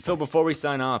streak at some point. Phil, before we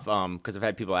sign off, because I've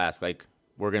had people ask, like,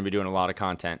 we're going to be doing a lot of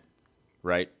content,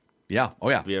 right? Yeah. Oh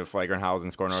yeah. We have Flagrant Howls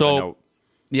and SKOR. So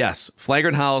yes,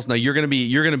 Flagrant Howls. Now you're gonna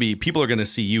be. People are gonna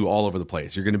see you all over the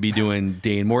place. You're gonna be doing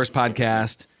Dane Moore's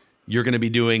podcast. You're gonna be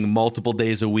doing multiple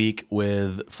days a week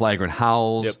with Flagrant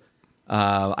Howls. Yep.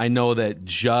 I know that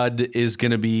Judd is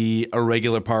going to be a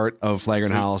regular part of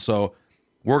Flagrant Howls. So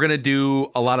we're going to do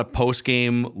a lot of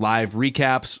post-game live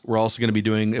recaps. We're also going to be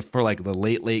doing, for like the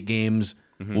late games,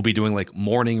 we'll be doing like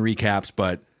morning recaps,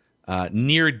 but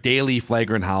near daily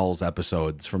Flagrant Howls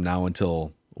episodes from now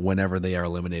until whenever they are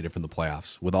eliminated from the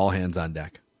playoffs with all hands on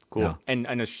deck. Cool. Yeah.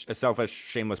 And a selfish,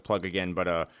 shameless plug again, but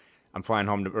I'm flying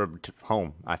home to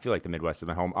home. I feel like the Midwest is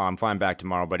my home. I'm flying back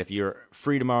tomorrow, but if you're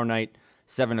free tomorrow night,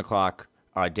 7 o'clock,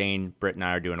 Dane, Britt, and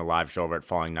I are doing a live show over at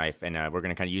Falling Knife, and we're going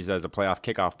to kind of use it as a playoff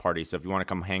kickoff party. So if you want to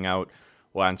come hang out,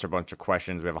 we'll answer a bunch of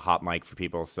questions. We have a hot mic for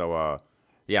people. So,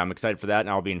 yeah, I'm excited for that, and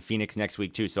I'll be in Phoenix next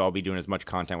week, too. So I'll be doing as much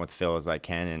content with Phil as I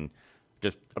can, and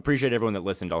just appreciate everyone that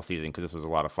listened all season because this was a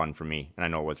lot of fun for me, and I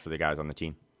know it was for the guys on the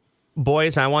team.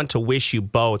 Boys, I want to wish you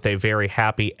both a very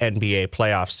happy NBA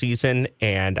playoff season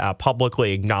and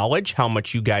publicly acknowledge how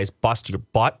much you guys bust your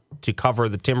butt to cover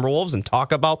the Timberwolves and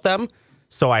talk about them.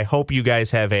 So I hope you guys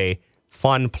have a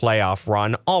fun playoff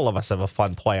run. All of us have a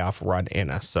fun playoff run in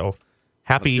us. So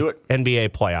happy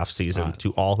NBA playoff season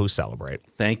to all who celebrate.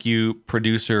 Thank you,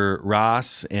 producer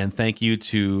Ross, and thank you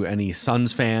to any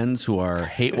Suns fans who are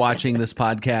hate watching this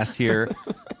podcast here.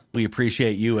 We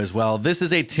appreciate you as well. This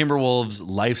is a Timberwolves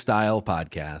lifestyle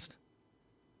podcast.